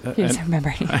 anything. He doesn't And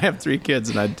remember. I have 3 kids,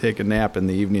 and I'd take a nap in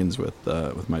the evenings with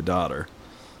my daughter,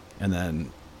 and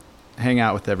then hang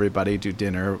out with everybody, do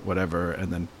dinner, whatever,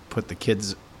 and then put the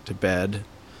kids to bed,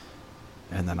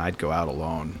 and then I'd go out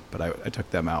alone. But I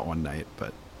took them out one night,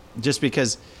 but just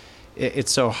because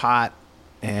it's so hot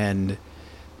and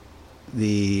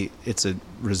it's a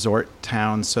resort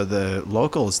town, so the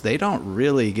locals, they don't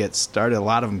really get started. A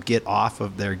lot of them get off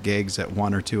of their gigs at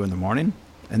 1 or 2 in the morning,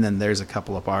 and then there's a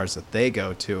couple of bars that they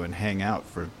go to and hang out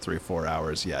for 3-4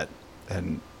 hours yet.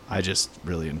 And I just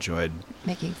really enjoyed,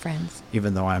 Making friends.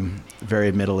 even though I'm a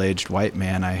very middle-aged white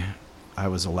man, I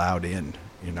was allowed in.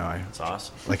 You know, That's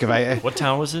awesome. like if I What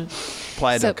town was it?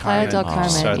 Playa So del Playa Carmen, del Carmen,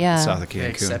 south, yeah. south of They Cancun.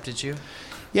 accepted you?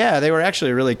 Yeah, they were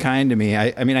actually really kind to me.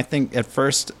 I mean, I think at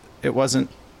first I wasn't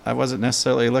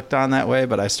necessarily looked on that way,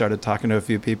 but I started talking to a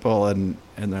few people, and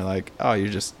they're like, "Oh, you're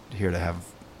just here to have,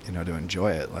 to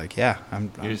enjoy it." Like, yeah,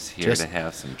 I'm You're just here to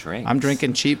have some drinks. I'm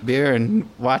drinking cheap beer and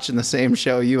watching the same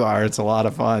show you are. It's a lot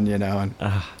of fun, and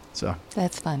so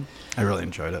That's fun. I really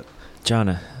enjoyed it.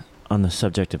 John, on the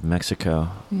subject of Mexico,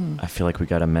 I feel like we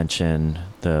got to mention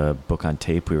the book on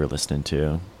tape we were listening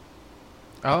to.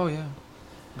 Oh, yeah.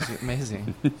 It was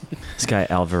amazing. This guy,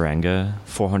 Alvarenga,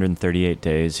 438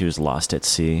 days, he was lost at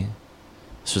sea.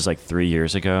 This was like 3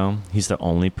 years ago. He's the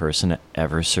only person to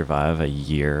ever survive a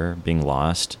year being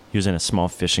lost. He was in a small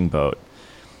fishing boat,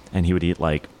 and he would eat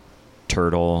like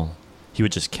turtle. He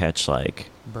would just catch like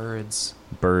Birds.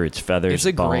 birds, feathers, It's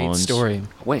a great bones. story.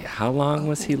 Wait, how long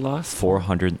was he lost?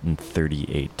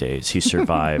 438 days. He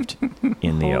survived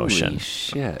in the Holy ocean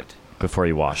shit. before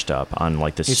he washed up on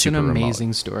like this It's super an remote.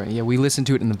 amazing story. Yeah, we listened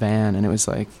to it in the van, and it was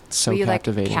like so Were you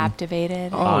captivating.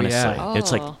 captivated? Oh, Honestly, yeah.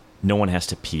 it's like Oh. no one has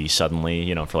to pee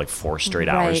suddenly, for like 4 straight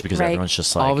hours Right, because right. everyone's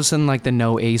just like, All of a sudden, like the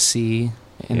no AC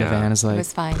in the Yeah. van is It like,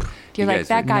 was fine. You're You like, guys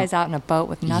that were- guy's out in a boat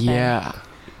with nothing. yeah,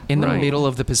 in the Right. middle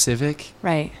of the Pacific.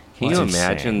 Right. Can you That's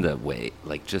imagine insane. the way?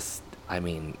 Like, just I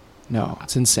mean, No,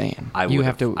 it's insane. I you would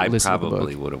have to I listen to the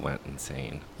probably book. would have went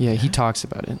insane. Yeah, he talks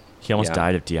about it. He almost Yeah.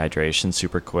 died of dehydration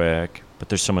super quick. But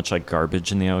there's so much like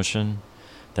garbage in the ocean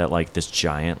that like this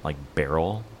giant like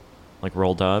barrel like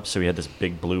rolled up. So he had this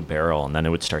big blue barrel, and then it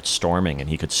would start storming, and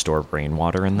he could store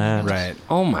rainwater in that. Right.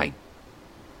 Oh my,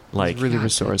 Like He's really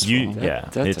resourceful. yeah,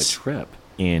 that's it's a trip.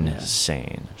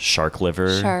 insane. Shark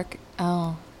liver. Shark.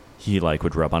 Oh, He like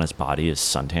would rub on his body as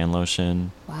suntan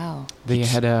lotion. wow. They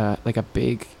had a like a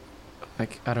big,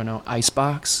 like I don't know, ice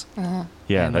box. Uh-huh.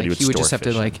 Yeah, and, that like, he would he would store just have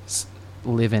fish to in. like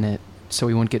live in it, so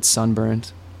he wouldn't get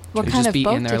sunburned. What He'd kind just of be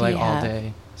boat in there did like he all have?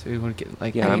 day, so he wouldn't get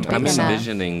like. Yeah, Are I'm you thinking of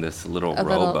envisioning this little a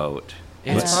little- rowboat.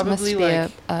 It's Yeah, probably must be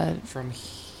like a from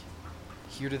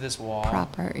here to this wall.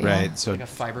 proper. Yeah. Right. So Like a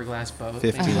fiberglass boat,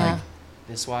 50. maybe Uh-huh. like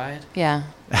this wide. Yeah.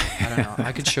 I don't know.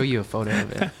 I could show you a photo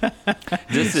of it.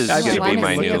 This is I going to gotta be look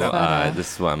my it new. up.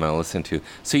 This is what I'm going to listen to.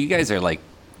 So you guys are like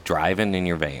driving in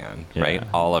your van, Yeah. right?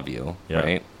 All of you, Yeah.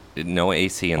 right? No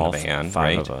AC in All the van,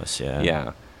 five right? of us, yeah.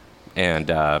 Yeah,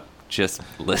 and just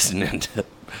listening to,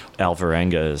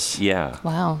 Alvarenga's yeah.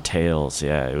 Wow. tales.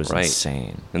 Yeah, it was Right.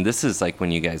 insane. And this is like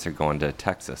when you guys are going to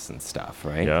Texas and stuff,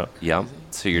 right? Yep. Yep.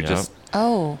 So you're Yep. just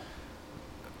Oh.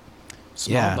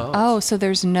 Small Yeah. boats. Oh, so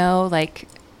there's no like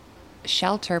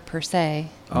shelter per se.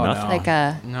 Oh, Nothing. no. Like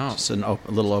a no. Just a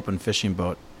little open fishing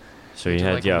boat. So he To,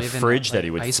 had like, a live in fridge that, that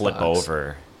he like, would ice flip box.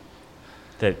 over.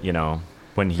 That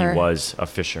when he For- was a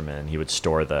fisherman, he would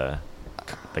store the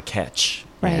catch.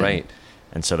 Right. right.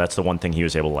 And so that's the one thing he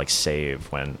was able to like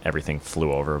save when everything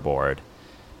flew overboard,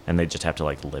 and they just have to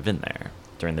like live in there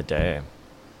during the day.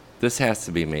 This has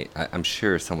to be made. I'm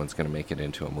sure someone's going to make it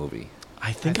into a movie.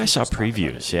 I think I think saw there's talk about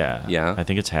previews. it. Yeah. Yeah? I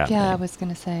think it's happening. yeah, I was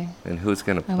gonna say. And who's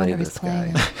going to I play wonder who's this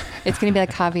playing. guy? It. It's gonna be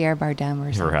like Javier Bardem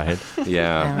or something. Right. I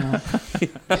Yeah.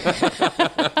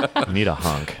 don't know. You need a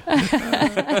hunk.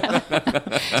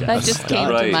 That just came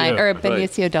to Right. mind, or Right.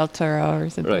 Benicio del Toro or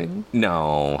something. Right.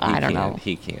 No, he I don't can't. know.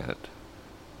 He can't.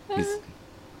 He's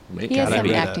He has Gotta some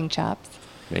be that. acting chops.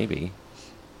 maybe.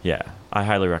 Yeah, I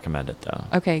highly recommend it though.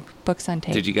 Okay, books on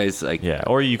tape. Did you guys like? Yeah,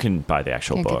 or you can buy the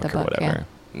actual Yeah, get book the or book, whatever.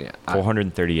 Yeah.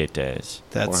 438 days.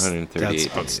 That's 438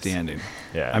 days. outstanding.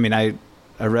 Yeah. I mean, I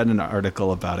read an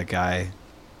article about a guy.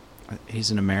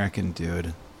 He's an American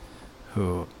dude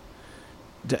who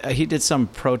he did some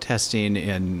protesting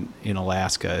in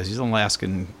Alaska. He's an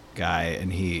Alaskan guy,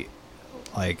 and he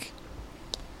like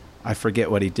I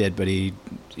forget what he did, but he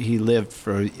lived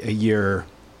for a year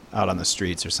out on the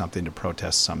streets or something to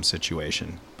protest some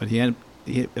situation. But he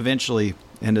eventually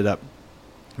ended up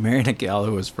marrying a gal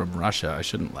who was from Russia. I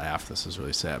shouldn't laugh. This is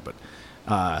really sad,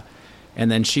 but and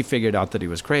then she figured out that he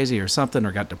was crazy or something,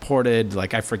 or got deported.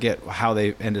 Like, I forget how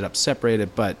they ended up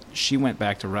separated, but she went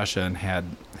back to Russia and had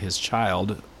his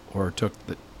child, or took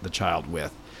the child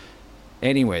with.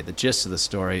 Anyway, the gist of the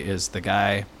story is the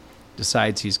guy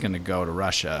decides he's going to go to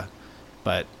Russia,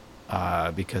 but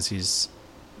because he's,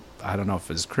 I don't know if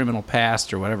his criminal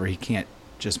past or whatever, he can't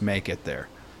just make it there.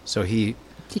 So he,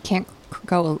 You can't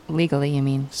go legally, you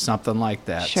mean? something like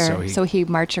that. Sure. So he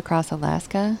marched across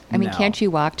Alaska? I mean, No. can't you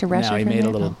walk to Russia No, he from made there?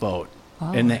 a little Oh. boat,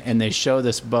 Oh. and they show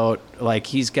this boat, like,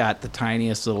 he's got the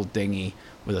tiniest little dinghy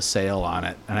with a sail on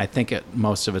it, and I think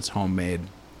most of it's homemade.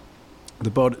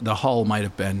 The hull might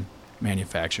have been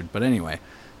manufactured, but anyway,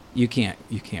 you can't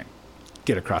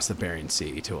get across the Bering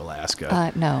Sea to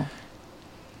Alaska. No.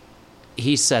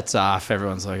 He sets off.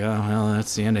 Everyone's like, oh well,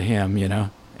 that's the end of him,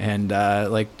 And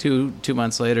like 2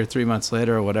 months later, 3 months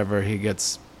later, or whatever, he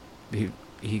gets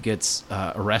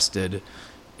arrested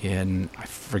in, I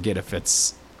forget if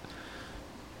it's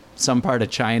some part of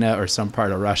China or some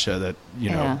part of Russia that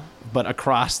Yeah. but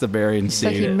across the Bering Sea.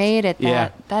 So he made it. Yeah.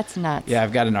 That's nuts. Yeah,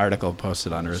 I've got an article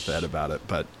posted on EarthEd about it,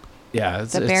 but yeah,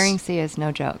 The Bering Sea is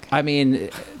no joke. I mean,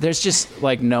 there's just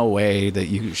like no way that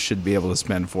you should be able to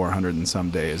spend 400 and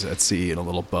some days at sea in a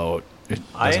little boat. It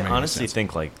I doesn't make any honestly sense.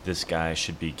 think like this guy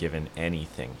should be given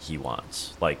anything he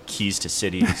wants, like keys to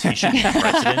cities. He should be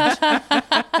president.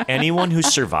 Anyone who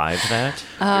survived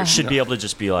that should be able to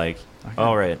just be like,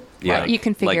 all right, Yeah. like, You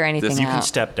can figure like anything this- you out. can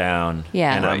step down,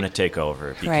 Yeah. and Right. I'm going to take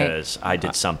over because I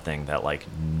did something that like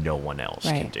no one else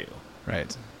can Right. do.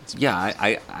 Right. Yeah,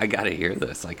 I got to hear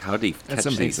this. Like, how do you That's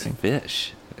catch these amazing.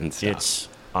 fish and stuff? It's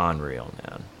unreal,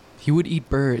 man. He would eat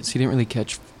birds. He didn't really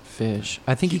catch fish.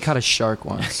 I think he caught a shark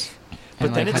once. But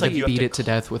and then like, it's had like you to have beat to it to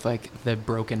death with like the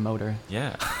broken motor.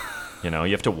 Yeah, you know,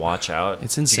 you have to watch out.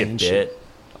 It's You insane get shit. bit.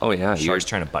 Oh yeah, you're Shark's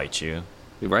trying to bite you.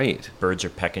 Right. birds are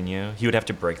pecking you. He would have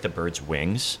to break the bird's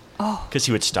wings because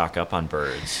he would stock up on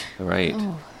birds Right.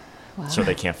 Oh, wow. so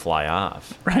they can't fly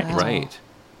off. Right. Wow. Right.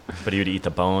 But he would eat the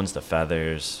bones, the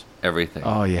feathers. Everything.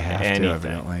 Oh, you have Anything. to,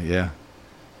 evidently. Yeah.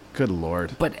 Good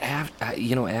Lord. But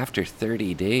after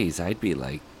 30 days, I'd be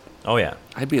like Oh yeah.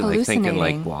 thinking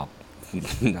like, Hallucinating. well,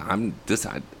 this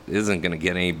isn't gonna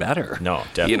get any better. No,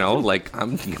 definitely. You know, like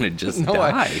I'm gonna just No,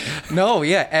 die. No,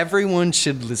 yeah, everyone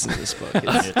should listen to this book.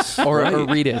 It's or Right.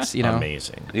 read it, you know.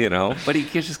 amazing. You know, but he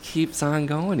just keeps on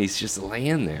going. He's just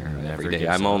laying there Never every day. gives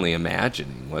I'm up. only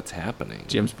imagining what's happening.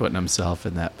 Jim's putting himself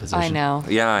in that position. I know.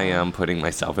 Yeah, I am putting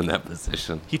myself in that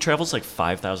position. He travels like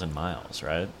 5,000 miles,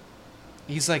 right?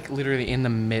 He's like literally in the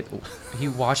mid. He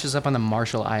washes up on the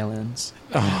Marshall Islands,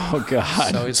 Oh,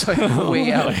 God. so it's like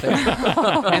way out there.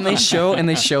 and they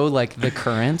show like the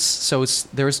currents. So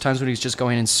there was times when he's just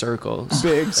going in circles.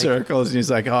 Big circles. And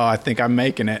he's like, oh, I think I'm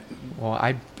making it. Well,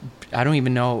 I don't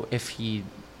even know if he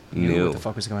knew Knew. what the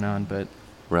fuck was going on, but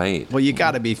Right. Well, you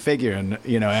got to be figuring,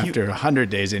 after 100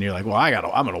 days in, you're like, well,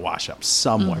 I'm going to wash up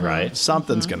somewhere, right?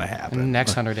 Something's going to happen. the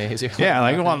next 100 days. You're Yeah,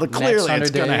 like, well, next clearly 100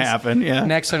 it's going to days- happen. Yeah.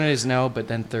 Next 100 days, no, but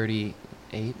then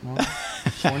 38 more.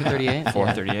 438.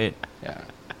 438. Yeah.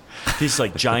 These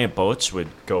like giant boats would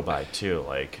go by too,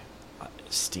 like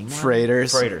steam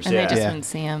Freighters. Freighters, And yeah. they just Yeah. wouldn't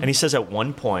see him. And he says at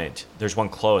one point, there's one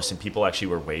close, and people actually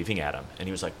were waving at him, and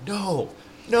he was like, "No,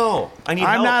 I need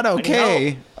I'm help. not I need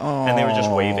okay." help." And they were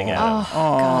just waving at him. Oh,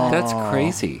 God. That's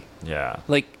crazy. Yeah.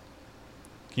 Like,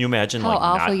 Can you imagine How like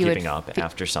awful not you would giving up fe-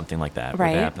 after something like that would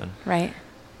Right. happen? Right.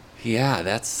 yeah,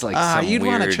 that's like some You'd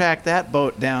weird. want to track that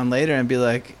boat down later and be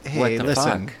like, hey, What the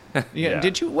listen. fuck? Yeah.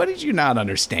 What did you not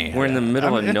understand? We're in the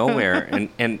middle I of mean- nowhere,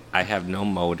 and I have no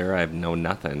motor. I have no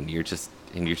nothing. You're just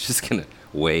gonna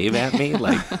wave at me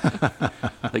like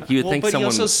you would Well, think but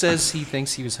someone. he also says he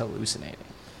thinks he was hallucinating.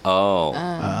 oh,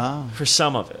 Oh. For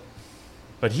some of it,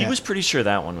 but he Yeah. was pretty sure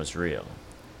that one was real.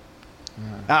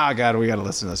 Oh, God, we got to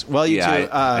listen to this. Well, you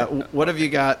Yeah, two, what have you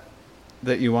got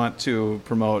that you want to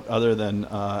promote other than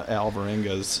Al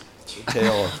Varenga's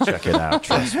tale? Check it out.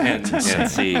 Trust me. and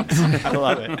Siegs. I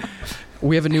love it.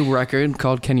 We have a new record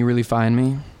called Can You Really Find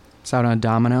Me? It's out on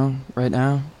Domino right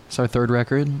now. It's our third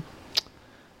record.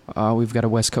 We've got a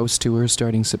West Coast tour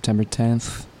starting September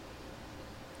 10th.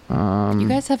 You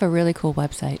guys have a really cool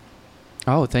website.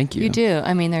 Oh, thank you. You do.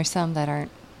 I mean, there's some that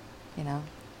aren't, I was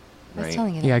Right.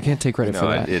 telling you that. Yeah, I can't take credit for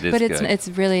No, that. it is But it's good. it's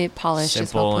really polished,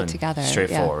 it's well Simple put and together.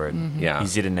 straightforward. Yeah. Mhm. Yeah.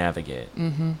 Easy to navigate.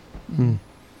 Mm-hmm. Mm.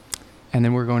 And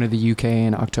then we're going to the UK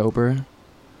in October.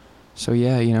 So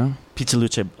yeah, Pizza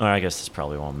Luce. Or I guess this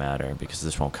probably won't matter because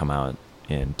this won't come out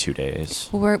in 2 days.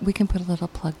 Well, we can put a little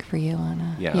plug for you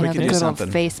on Yeah. you We know, can the do good old something.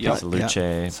 Facebook. Yep. Pizza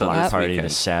Luce. So block this party weekend.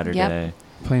 this Saturday.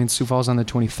 playing in Sioux Falls on the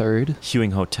 23rd.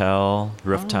 Hewing Hotel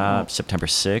rooftop September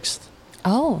 6th.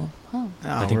 Oh.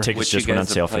 I think tickets Which you just went on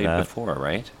guys sale have for played that. before,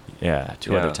 right? Yeah,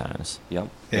 two Yeah. other times. Yep.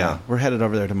 Yeah, we're headed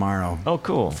over there tomorrow. Oh,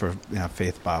 cool. For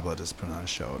Faith Babla just put on a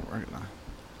show, and we're gonna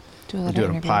Do a we're little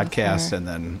doing a interview with podcast her. and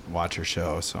then watch her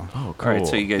show. So Oh, cool. All right.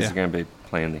 So you guys Yeah. are gonna be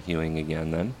playing the Hewing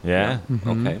again then? Yeah.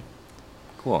 Mhm. Okay.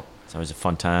 Cool. It's always a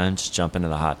fun time. Just jump into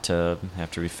the hot tub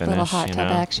after we finish. Little hot you tub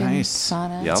know? action, Nice.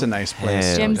 sauna. Yep. it's a nice place.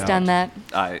 Hell no Jim's doubt. done that.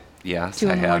 Yes, 2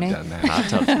 I in the have morning. done that. Hot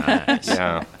tub's nice.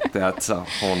 Yeah, that's a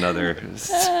whole nother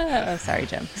Oh, sorry,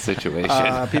 Jim.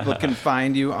 situation. People can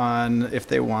find you on, if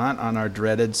they want, on our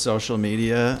dreaded social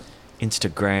media.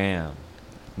 Instagram,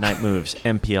 Night Moves,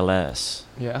 MPLS,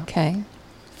 Yeah. Okay.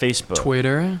 Facebook.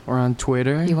 Twitter. We're on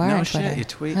Twitter. You are No on shit, Twitter. you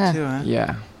tweet Huh. too, huh?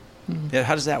 Yeah. Yeah.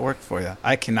 How does that work for you?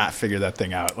 I cannot figure that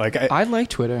thing out. Like, I like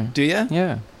Twitter. do you?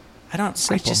 Yeah. I don't. It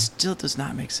Simple. just still does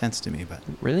not make sense to me. But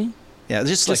Really? yeah,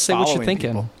 just Just like say what you're following thinking.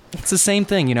 people. It's the same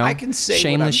thing, I can say what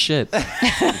shameless I'm- shit.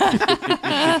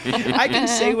 I can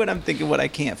say what I'm thinking. What I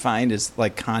can't find is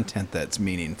like content that's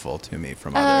meaningful to me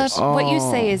from others. What you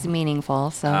say Oh. is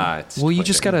meaningful, so It's Well, you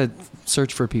just Twitter. gotta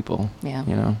search for people.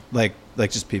 Yeah. Like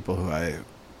just people who I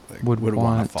Would want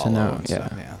want to to follow. know, and yeah.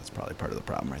 stuff. Yeah, that's probably part of the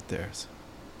problem right there. So.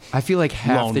 I feel like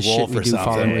half Lone the shit wolf we or do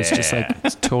follow something. is just like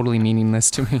it's totally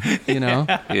meaningless to me,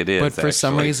 It is. But for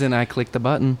some actually. reason, I clicked the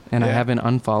button and I Yeah. haven't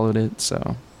unfollowed it.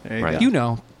 So There Right. go. you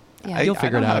know, yeah. you'll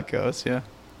figure I know it how out. it goes. Yeah.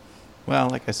 Well,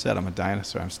 like I said, I'm a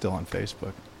dinosaur. I'm still on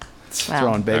Facebook, Wow.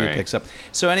 throwing baby All right. pics up.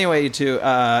 So anyway, you two,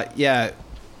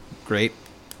 great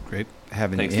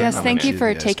having Thanks you. for Yes, coming thank in. you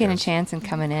for Yes, taking a guys. chance and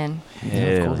coming in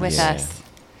Hell with yeah. us.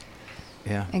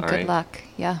 Yeah. And All good right. luck.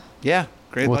 Yeah. Yeah.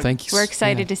 Great. well, luck. thank you. We're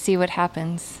excited to see what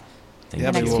happens Thank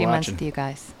Yeah, the we next will few months watching. with you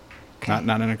guys. Okay.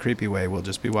 Not in a creepy way. We'll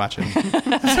just be watching.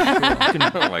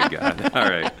 Oh my God. All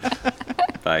right.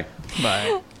 Bye.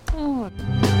 Bye. Oh.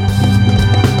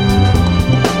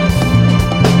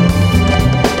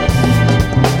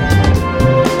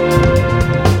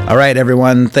 All right,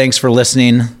 everyone. Thanks for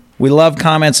listening. We love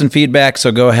comments and feedback,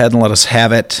 so go ahead and let us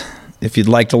have it. If you'd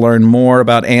like to learn more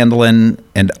about Andelin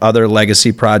and other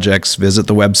legacy projects, visit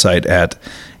the website at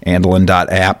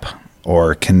andelin.app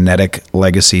or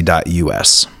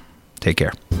kineticlegacy.us. Take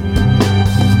care.